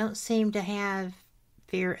don't seem to have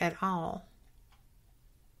fear at all.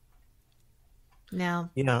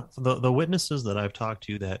 Now, yeah, the witnesses that I've talked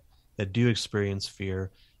to that do experience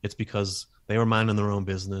fear, it's because they were minding their own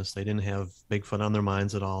business. They didn't have Bigfoot on their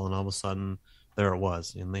minds at all, and all of a sudden there it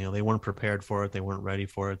was. And they weren't prepared for it. They weren't ready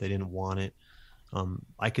for it. They didn't want it.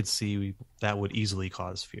 I could see that would easily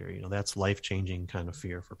cause fear. That's life-changing kind of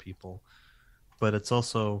fear for people. But it's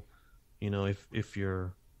also, if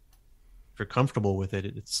you're comfortable with it,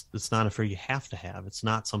 it's not a fear you have to have. It's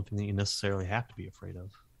not something that you necessarily have to be afraid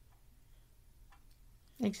of.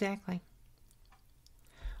 Exactly.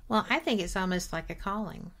 Well, I think it's almost like a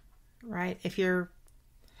calling, right? If you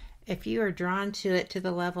are drawn to it to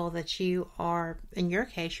the level that you are, in your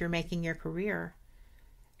case, you're making your career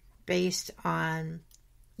based on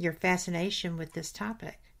your fascination with this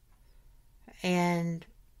topic, and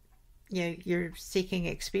you're seeking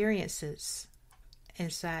experiences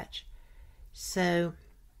and such. So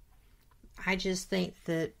I just think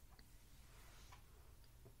that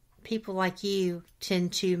people like you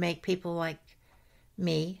tend to make people like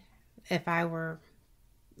me, if I were,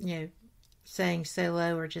 staying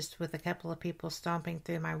solo or just with a couple of people stomping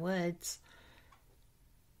through my woods,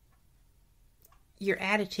 your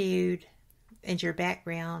attitude and your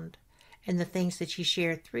background and the things that you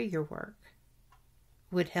share through your work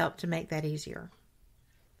would help to make that easier.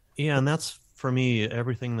 Yeah, and that's, for me,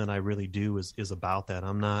 everything that I really do is about that.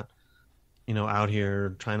 I'm not, out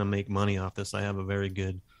here trying to make money off this. I have a very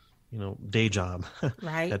good, day job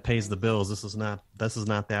right. that pays the bills. This is not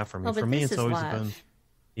that for me. Well, for me, it's always love. been,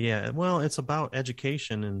 yeah, well, it's about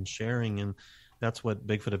education and sharing, and that's what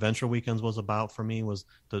Bigfoot Adventure Weekends was about for me, was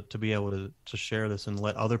to be able to share this and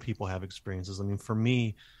let other people have experiences. I mean, for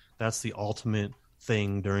me, that's the ultimate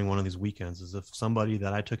thing during one of these weekends, is if somebody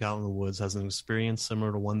that I took out in the woods has an experience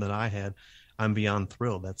similar to one that I had, I'm beyond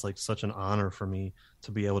thrilled. That's like such an honor for me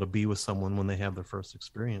to be able to be with someone when they have their first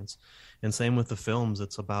experience. And same with the films.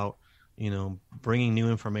 It's about, bringing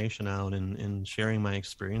new information out and sharing my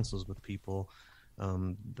experiences with people.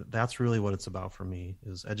 That's really what it's about for me,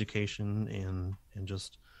 is education and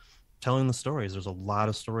just telling the stories. There's a lot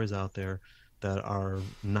of stories out there that are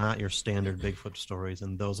not your standard Bigfoot stories,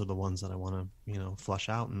 and those are the ones that I want to, flush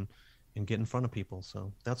out and get in front of people.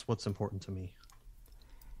 So that's what's important to me.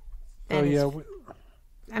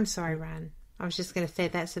 I'm sorry, Ron. I was just going to say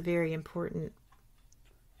that's a very important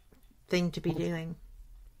thing to be doing.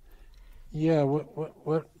 Yeah,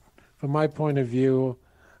 what from my point of view,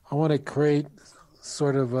 I want to create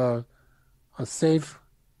sort of a safe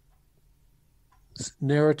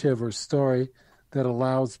narrative or story that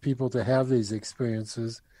allows people to have these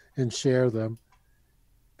experiences and share them,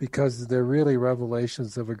 because they're really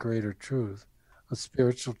revelations of a greater truth, a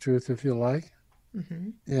spiritual truth, if you like. Mm-hmm.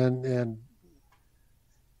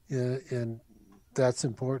 And that's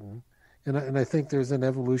important. And I think there's an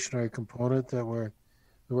evolutionary component that we're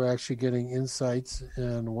actually getting insights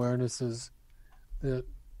and awarenesses that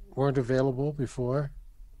weren't available before.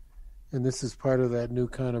 And this is part of that new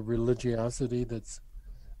kind of religiosity that's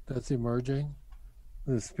emerging,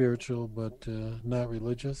 the spiritual but not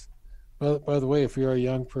religious. By the way, if you're a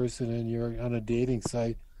young person and you're on a dating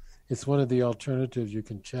site, it's one of the alternatives you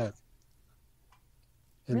can check.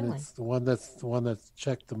 And really? It's the one that's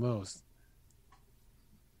checked the most.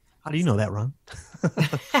 How do you know that, Ron?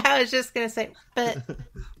 I was just going to say,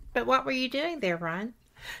 but what were you doing there, Ron?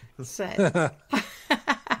 So.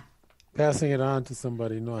 Passing it on to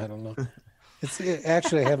somebody? No, I don't know.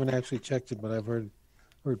 I haven't actually checked it, but I've heard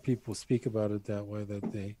people speak about it that way,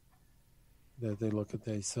 that they look at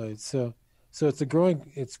these sites. So it's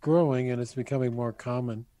growing and it's becoming more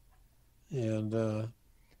common. And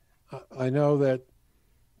I know that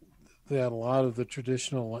a lot of the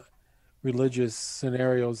traditional religious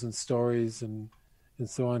scenarios and stories and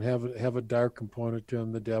so on have a dark component to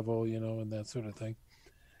them, the devil, and that sort of thing.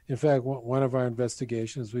 In fact, one of our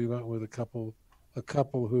investigations, we went with a couple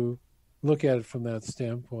who look at it from that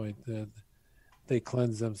standpoint, that they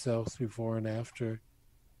cleanse themselves before and after,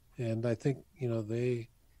 and I think they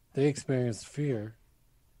experienced fear.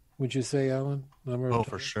 Would you say, Alan?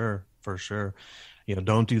 For sure.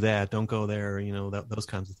 Don't do that. Don't go there. Those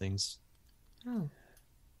kinds of things. Oh.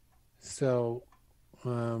 So,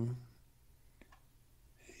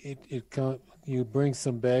 you bring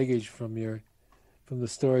some baggage from the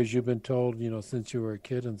stories you've been told, since you were a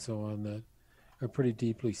kid and so on, that are pretty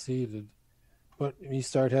deeply seated. But you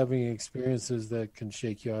start having experiences that can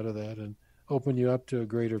shake you out of that and open you up to a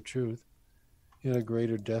greater truth and a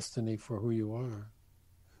greater destiny for who you are,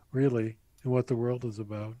 really, and what the world is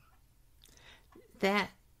about. That,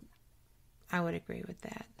 I would agree with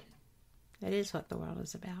that. That is what the world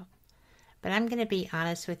is about. But I'm going to be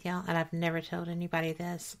honest with y'all, and I've never told anybody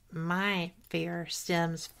this. My fear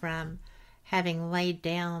stems from having laid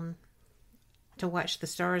down to watch the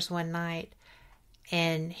stars one night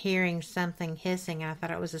and hearing something hissing. I thought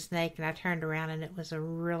it was a snake, and I turned around and it was a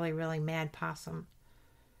really, really mad possum.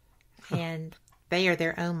 And they are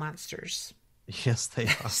their own monsters. Yes, they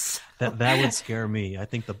are. That would scare me. I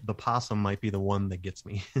think the possum might be the one that gets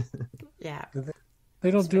me. Yeah. They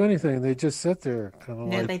don't do anything. They just sit there, kind of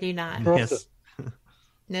No, they do not. Yes.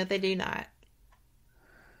 No, they do not.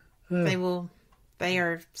 They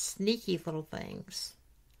are sneaky little things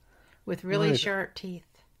with really sharp teeth.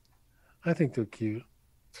 I think they're cute.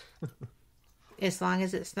 As long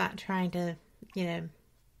as it's not trying to,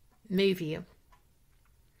 move you.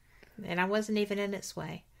 And I wasn't even in its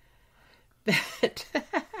way. But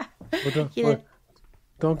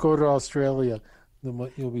don't go to Australia.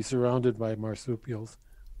 You'll be surrounded by marsupials.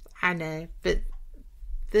 I know, but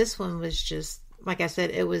this one was just, like I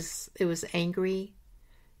said, it was angry,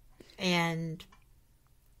 and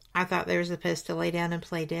I thought they were supposed to lay down and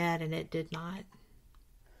play dead, and it did not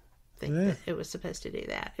think that it was supposed to do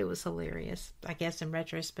that. It was hilarious, I guess, in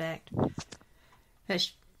retrospect.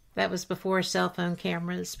 That was before cell phone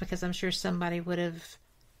cameras, because I'm sure somebody would have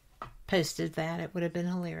posted that. It would have been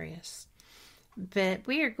hilarious. But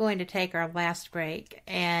we are going to take our last break,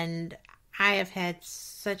 and I have had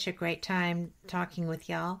such a great time talking with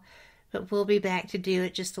y'all, but we'll be back to do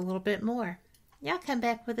it just a little bit more. Y'all come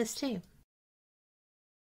back with us too.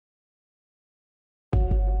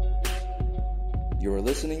 You are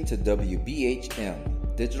listening to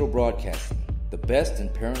WBHM Digital Broadcasting, the best in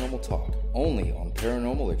paranormal talk, only on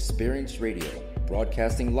Paranormal Experience Radio,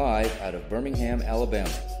 broadcasting live out of Birmingham, Alabama.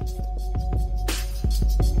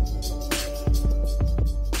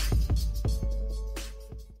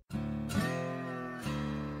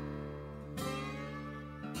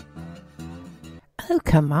 Oh,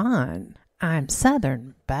 come on. I'm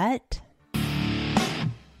Southern, but...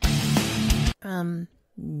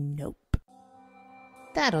 Nope.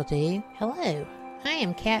 That'll do. Hello. I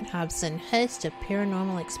am Kat Hobson, host of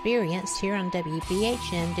Paranormal Experience here on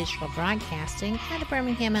WBHM Digital Broadcasting out of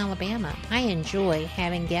Birmingham, Alabama. I enjoy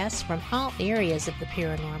having guests from all areas of the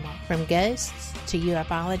paranormal, from ghosts to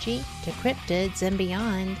ufology to cryptids and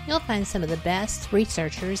beyond. You'll find some of the best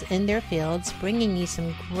researchers in their fields bringing you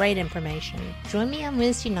some great information. Join me on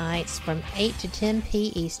Wednesday nights from 8 to 10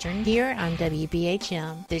 p. Eastern here on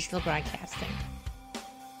WBHM Digital Broadcasting.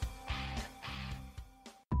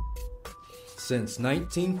 Since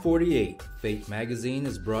 1948, Fate magazine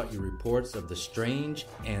has brought you reports of the strange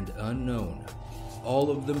and unknown, all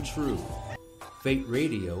of them true. Fate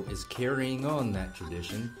Radio is carrying on that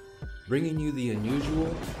tradition, bringing you the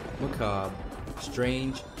unusual, macabre,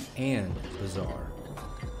 strange, and bizarre.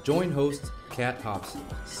 Join host Kat Hobson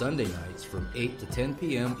Sunday nights from 8 to 10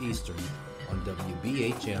 p.m. Eastern on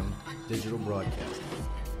WBHM Digital Broadcasting.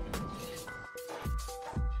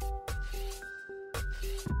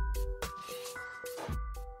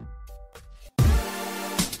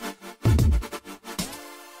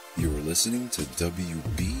 Listening to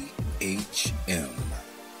WBHM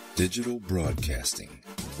Digital Broadcasting,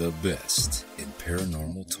 the best in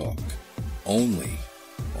paranormal talk, only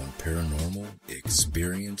on Paranormal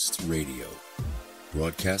Experienced Radio,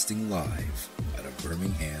 broadcasting live out of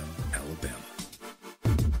Birmingham, Alabama.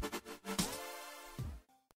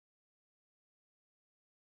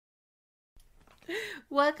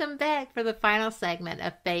 Welcome back for the final segment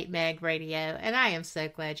of Fate Mag Radio, and I am so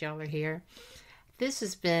glad y'all are here. This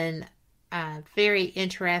has been very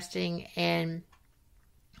interesting and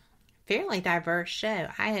fairly diverse show.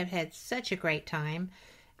 I have had such a great time.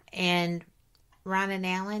 And Ron and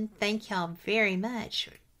Alan, thank y'all very much.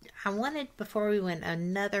 I wanted, before we went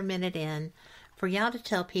another minute in, for y'all to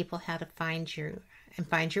tell people how to find you and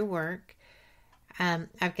find your work.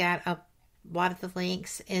 I've got a lot of the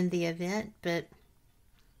links in the event, but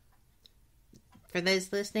for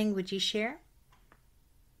those listening, would you share?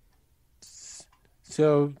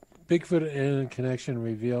 So, Bigfoot Alien Connection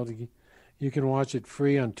Revealed. You can watch it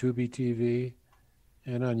free on Tubi TV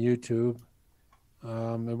and on YouTube.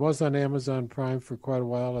 It was on Amazon Prime for quite a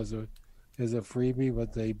while as a freebie,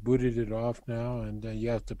 but they booted it off now, and you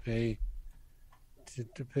have to pay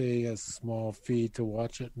to pay a small fee to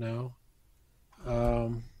watch it now.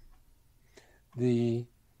 The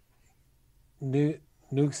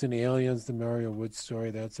Nukes and Aliens, the Mario Wood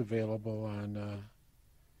story, that's available on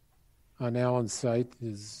Alan's site,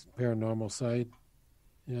 his paranormal site,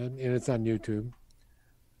 and it's on YouTube.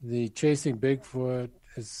 The Chasing Bigfoot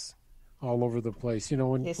is all over the place. You know,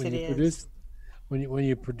 when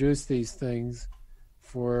you produce these things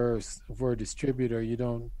for a distributor, you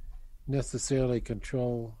don't necessarily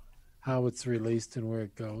control how it's released and where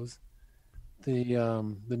it goes.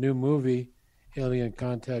 The new movie, Alien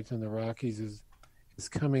Contact in the Rockies, is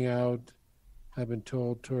coming out, I've been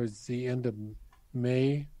told, towards the end of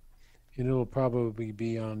May. And it'll probably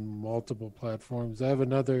be on multiple platforms. I have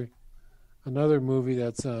another movie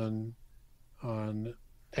that's on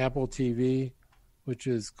Apple TV, which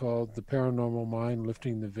is called The Paranormal Mind: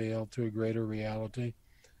 Lifting the Veil to a Greater Reality,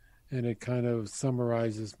 and it kind of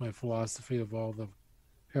summarizes my philosophy of all the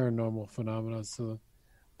paranormal phenomena. So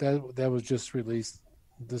that was just released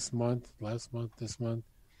this month, and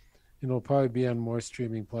it'll probably be on more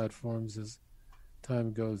streaming platforms as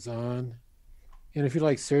time goes on. And if you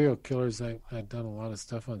like serial killers, I've done a lot of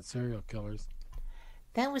stuff on serial killers.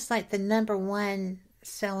 That was like the number one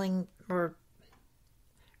selling or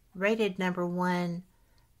rated number one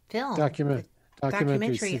film.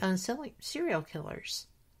 Documentary on serial killers.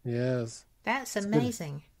 Yes. That's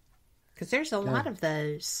amazing. Because there's a lot of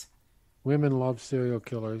those. Women love serial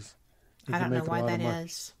killers. I don't know why that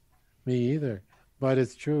is. Me either. But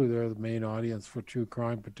it's true. They're the main audience for true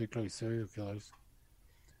crime, particularly serial killers.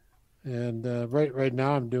 And right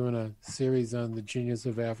now I'm doing a series on the genius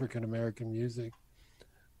of African American music,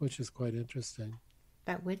 which is quite interesting.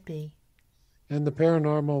 That would be. And the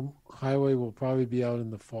Paranormal Highway will probably be out in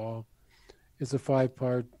the fall. It's a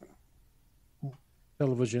 5-part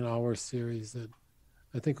television hour series that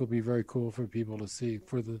I think will be very cool for people to see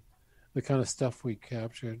for the kind of stuff we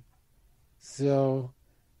captured. So,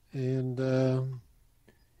 and the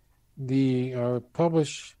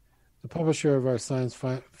publisher of our science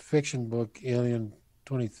fiction book, Aliens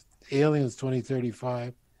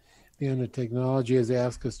 2035, The End of Technology, has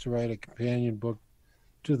asked us to write a companion book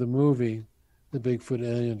to the movie, The Bigfoot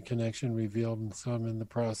Alien Connection Revealed, and so I'm in the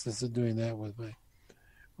process of doing that with my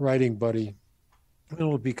writing buddy.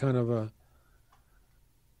 It'll be kind of an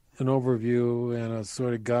overview and a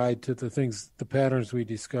sort of guide to the patterns we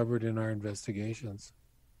discovered in our investigations.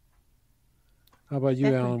 How about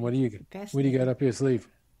you, Alan? What do you got up your sleeve?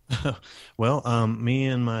 Well, me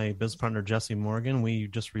and my business partner, Jesse Morgan, we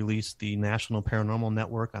just released the National Paranormal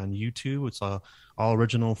Network on YouTube. It's all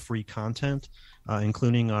original free content,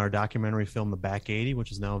 including our documentary film, The Back 80,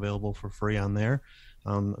 which is now available for free on there.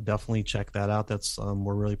 Definitely check that out. That's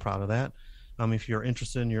we're really proud of that. If you're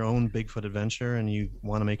interested in your own Bigfoot adventure and you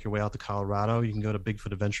want to make your way out to Colorado, you can go to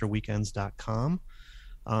BigfootAdventureWeekends.com.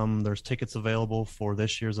 There's tickets available for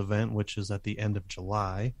this year's event, which is at the end of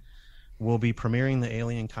July. We'll be premiering the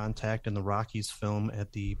Alien Contact and the Rockies film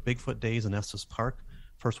at the Bigfoot Days in Estes Park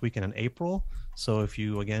first weekend in April. So if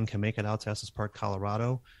you, again, can make it out to Estes Park,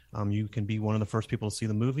 Colorado, you can be one of the first people to see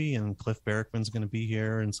the movie, and Cliff Barrickman's going to be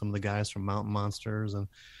here and some of the guys from Mountain Monsters, and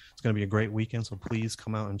it's going to be a great weekend, so please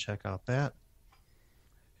come out and check out that.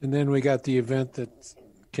 And then we got the event that's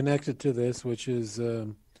connected to this, which is,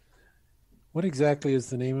 what exactly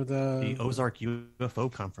is the name of the Ozark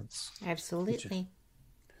UFO Conference? Absolutely.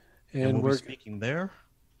 And we'll be speaking there.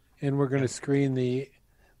 And we're going to screen the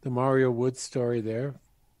Mario Woods story there.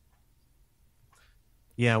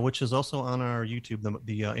 Yeah, which is also on our YouTube,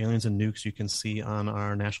 the Aliens and Nukes you can see on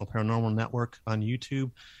our National Paranormal Network on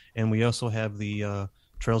YouTube. And we also have the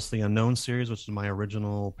Trails to the Unknown series, which is my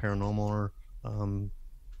original paranormal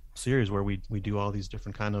series where we do all these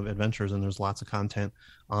different kind of adventures, and there's lots of content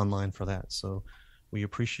online for that. So we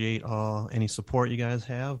appreciate any support you guys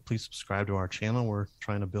have. Please subscribe to our channel. We're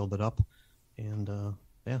trying to build it up. And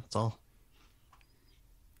yeah, that's all.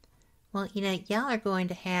 Well, y'all are going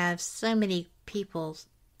to have so many people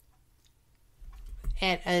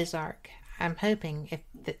at Ozark. I'm hoping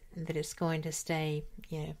that it's going to stay,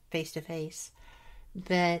 face to face.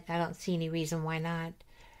 But I don't see any reason why not.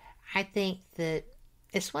 I think that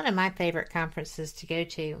it's one of my favorite conferences to go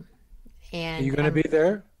to. And are you going to be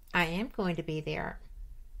there? I am going to be there.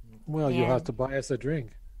 Well, you'll have to buy us a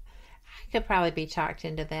drink. I could probably be talked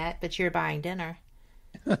into that, but you're buying dinner.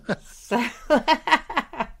 So,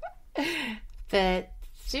 but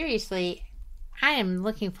seriously, I am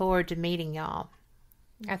looking forward to meeting y'all.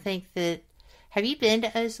 I think that, have you been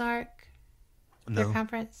to Ozark? No. Their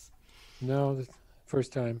conference? No,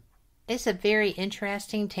 first time. It's a very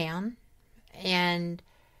interesting town, and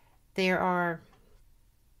there are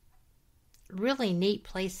really neat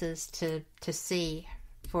places to see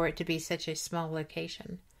for it to be such a small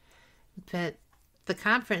location. But the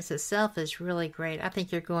conference itself is really great. I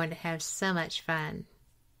think you're going to have so much fun.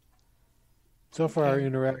 So far, our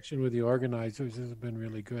interaction with the organizers has been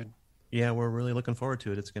really good. Yeah, we're really looking forward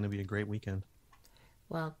to it. It's going to be a great weekend.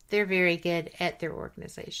 Well, they're very good at their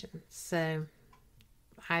organization. So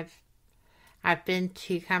I've been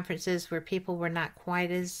to conferences where people were not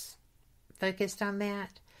quite as focused on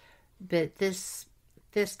that, but this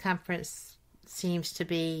conference seems to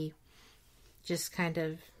be just kind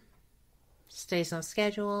of stays on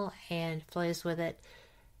schedule and flows with it.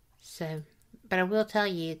 So, but I will tell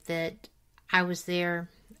you that I was there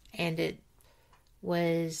and it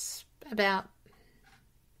was about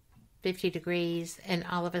 50 degrees, and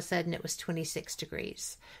all of a sudden it was 26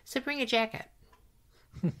 degrees. So bring a jacket.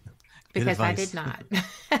 Because I did not.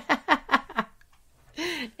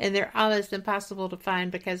 And they're almost impossible to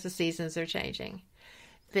find because the seasons are changing.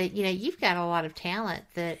 But, you've got a lot of talent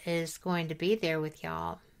that is going to be there with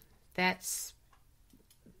y'all. That's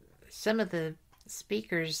some of the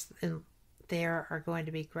speakers in there are going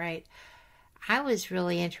to be great. I was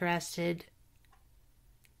really interested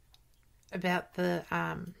about the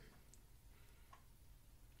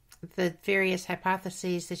various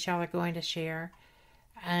hypotheses that y'all are going to share,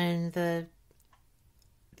 and the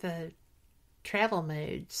travel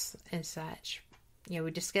modes and such.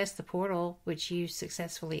 We discussed the portal, which you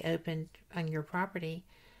successfully opened on your property,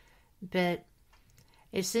 but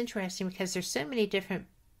it's interesting because there's so many different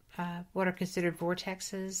what are considered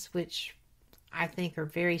vortexes, which I think are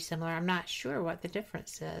very similar. I'm not sure what the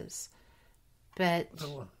difference is, but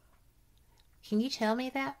can you tell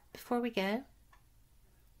me that before we go?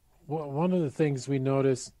 Well, one of the things we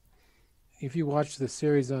noticed, if you watch the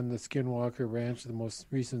series on the Skinwalker Ranch, the most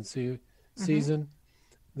recent season,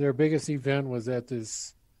 their biggest event was at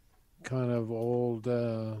this kind of old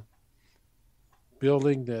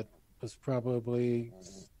building that was probably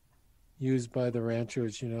used by the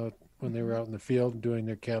ranchers, when they were out in the field doing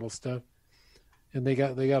their cattle stuff. And they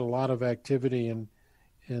got a lot of activity, and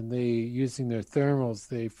they, using their thermals,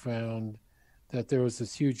 they found that there was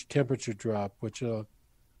this huge temperature drop, which a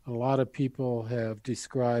lot of people have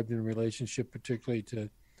described in relationship particularly to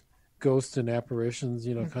ghosts and apparitions,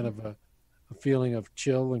 kind of a feeling of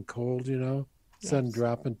chill and cold, sudden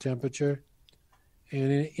drop in temperature.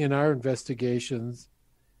 And in our investigations,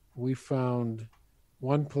 we found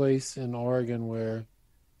one place in Oregon where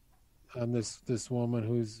on this woman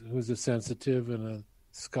who's a sensitive and a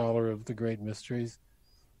scholar of the great mysteries.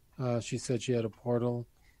 She said she had a portal,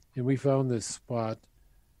 and we found this spot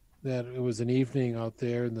that it was an evening out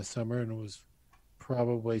there in the summer, and it was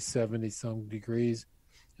probably 70-some degrees,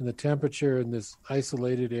 and the temperature in this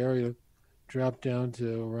isolated area dropped down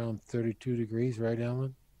to around 32 degrees, right,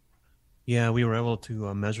 Alan? Yeah, we were able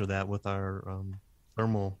to measure that with our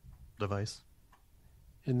thermal device.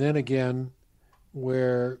 And then again,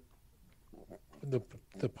 where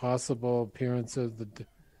the possible appearance of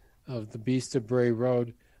the Beast of Bray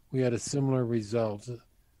Road, we had a similar result,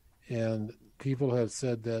 and people have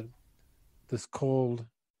said that this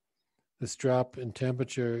drop in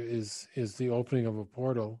temperature is the opening of a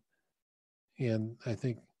portal, and I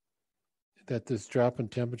think that this drop in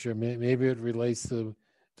temperature maybe it relates to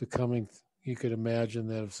coming. You could imagine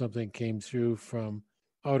that if something came through from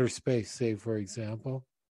outer space, say for example,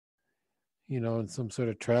 in some sort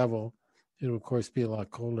of travel, it would of course be a lot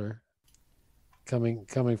colder coming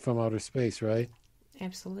from outer space, right?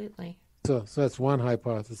 Absolutely. So that's one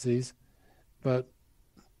hypothesis, but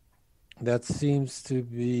that seems to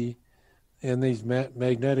be, and these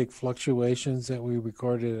magnetic fluctuations that we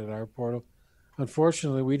recorded at our portal.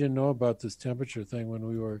 Unfortunately, we didn't know about this temperature thing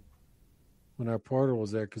when our portal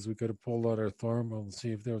was there, because we could have pulled out our thermal and see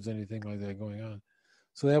if there was anything like that going on.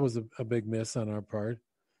 So that was a big miss on our part.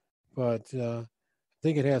 But I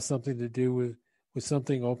think it has something to do with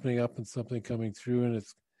something opening up and something coming through, and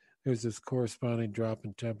there's this corresponding drop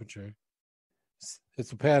in temperature.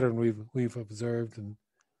 It's a pattern we've observed, and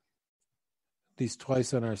at least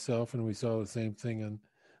twice on ourselves, and we saw the same thing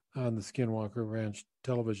on the Skinwalker Ranch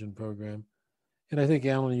television program. And I think,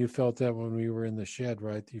 Alan, you felt that when we were in the shed,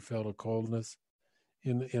 right? You felt a coldness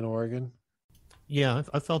in Oregon. Yeah,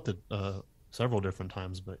 I felt it several different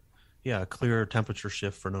times, but yeah, a clear temperature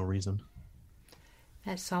shift for no reason.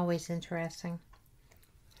 That's always interesting,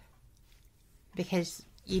 because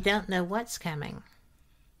you don't know what's coming,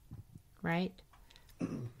 right?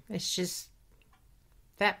 It's just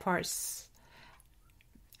that part's,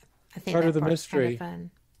 I think, part that of the part's mystery. kind of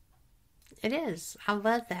fun. It is. I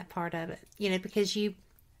love that part of it, because you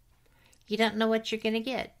don't know what you're going to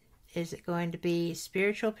get. Is it going to be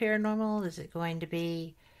spiritual paranormal? Is it going to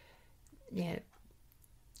be,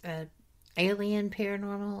 alien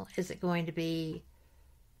paranormal? Is it going to be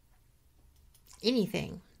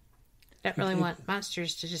anything? I don't really want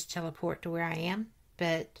monsters to just teleport to where I am,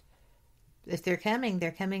 but if they're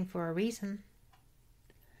coming for a reason.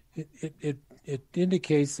 It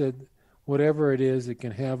indicates that whatever it is, it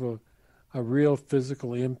can have a real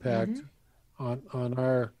physical impact on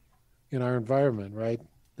our environment, right?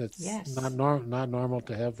 That's not normal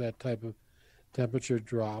to have that type of temperature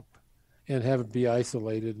drop and have it be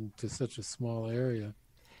isolated into such a small area.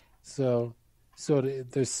 So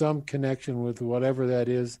there's some connection with whatever that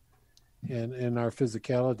is and our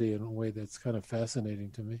physicality in a way that's kind of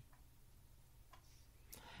fascinating to me.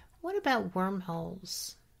 What about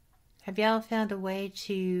wormholes? Have y'all found a way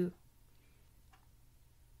to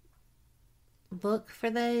look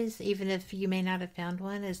for those, even if you may not have found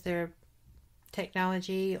one? Is there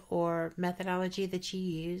technology or methodology that you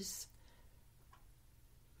use?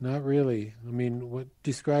 Not really. I mean,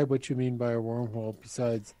 describe what you mean by a wormhole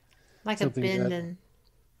besides like a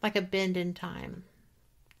bend in time,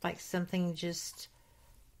 like something just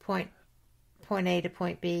point A to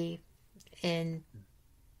point B, and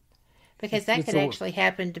because that could actually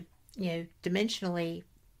happen to dimensionally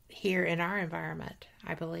here in our environment,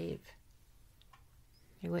 I believe.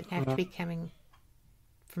 It wouldn't have to be coming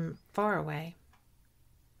from far away.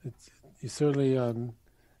 You certainly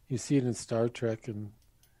you see it in Star Trek, and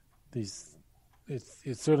it's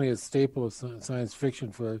certainly a staple of science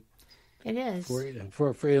fiction for it is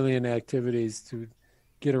for alien activities to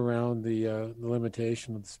get around the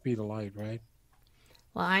limitation of the speed of light, right?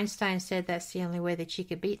 Well, Einstein said that's the only way that you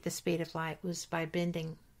could beat the speed of light was by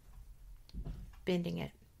bending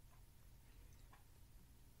it.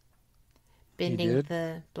 Bending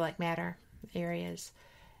the black matter areas.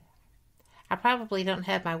 I probably don't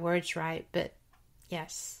have my words right, but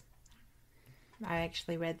yes, I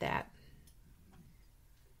actually read that.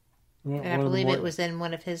 And I believe it was in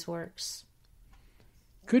one of his works.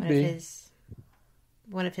 Could be.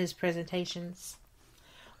 One of his presentations.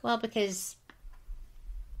 Well, because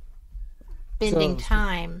bending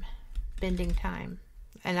time.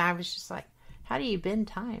 And I was just like, how do you bend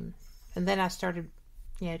time? And then I started,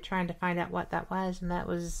 trying to find out what that was, and that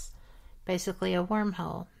was basically a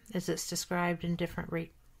wormhole, as it's described in different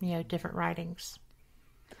writings.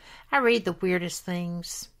 I read the weirdest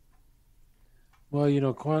things.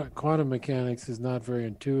 Well, quantum mechanics is not very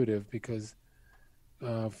intuitive because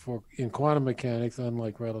in quantum mechanics,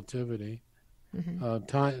 unlike relativity,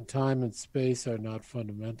 time and space are not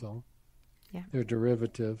fundamental. Yeah. They're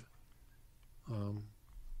derivative. So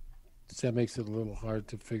that makes it a little hard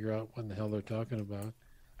to figure out what the hell they're talking about.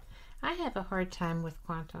 I have a hard time with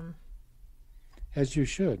quantum. As you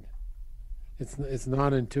should. It's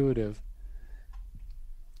not intuitive.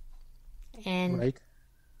 And right?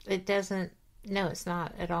 It doesn't. No, it's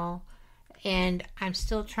not at all. And I'm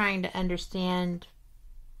still trying to understand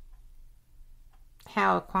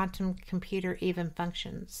how a quantum computer even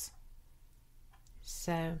functions.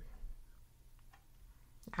 So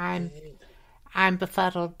I'm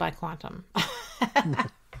befuddled by quantum.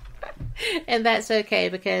 And that's okay,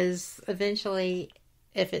 because eventually,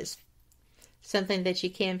 if it's something that you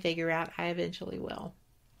can figure out, I eventually will.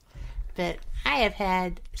 But I have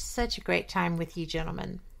had such a great time with you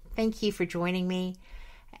gentlemen. Thank you for joining me.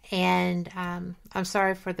 And I'm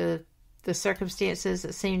sorry for the circumstances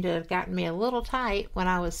that seemed to have gotten me a little tight when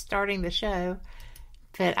I was starting the show.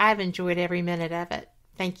 But I've enjoyed every minute of it.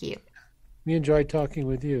 Thank you. We enjoyed talking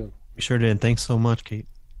with you. We sure did. Thanks so much, Kate.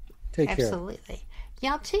 Take care. Absolutely.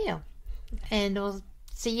 Y'all too. And we'll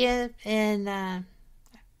see you in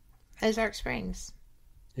Ozark Springs.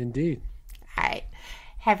 Indeed. All right.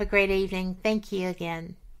 Have a great evening. Thank you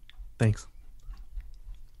again. Thanks.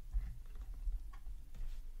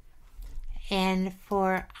 And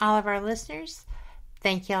for all of our listeners,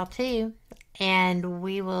 thank y'all too. And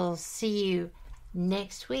we will see you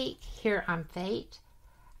next week here on Fate.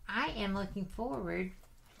 I am looking forward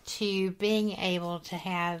to being able to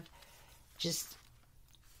have just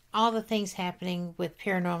all the things happening with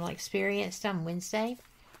Paranormal Experienced on Wednesday.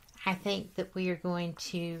 I think that we are going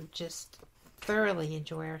to just thoroughly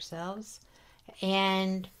enjoy ourselves.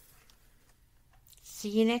 And see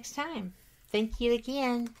you next time. Thank you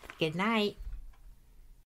again. Good night.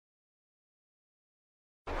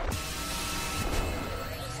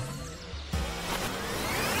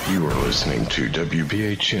 You are listening to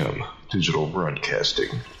WBHM Digital Broadcasting,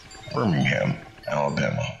 Birmingham,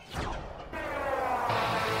 Alabama.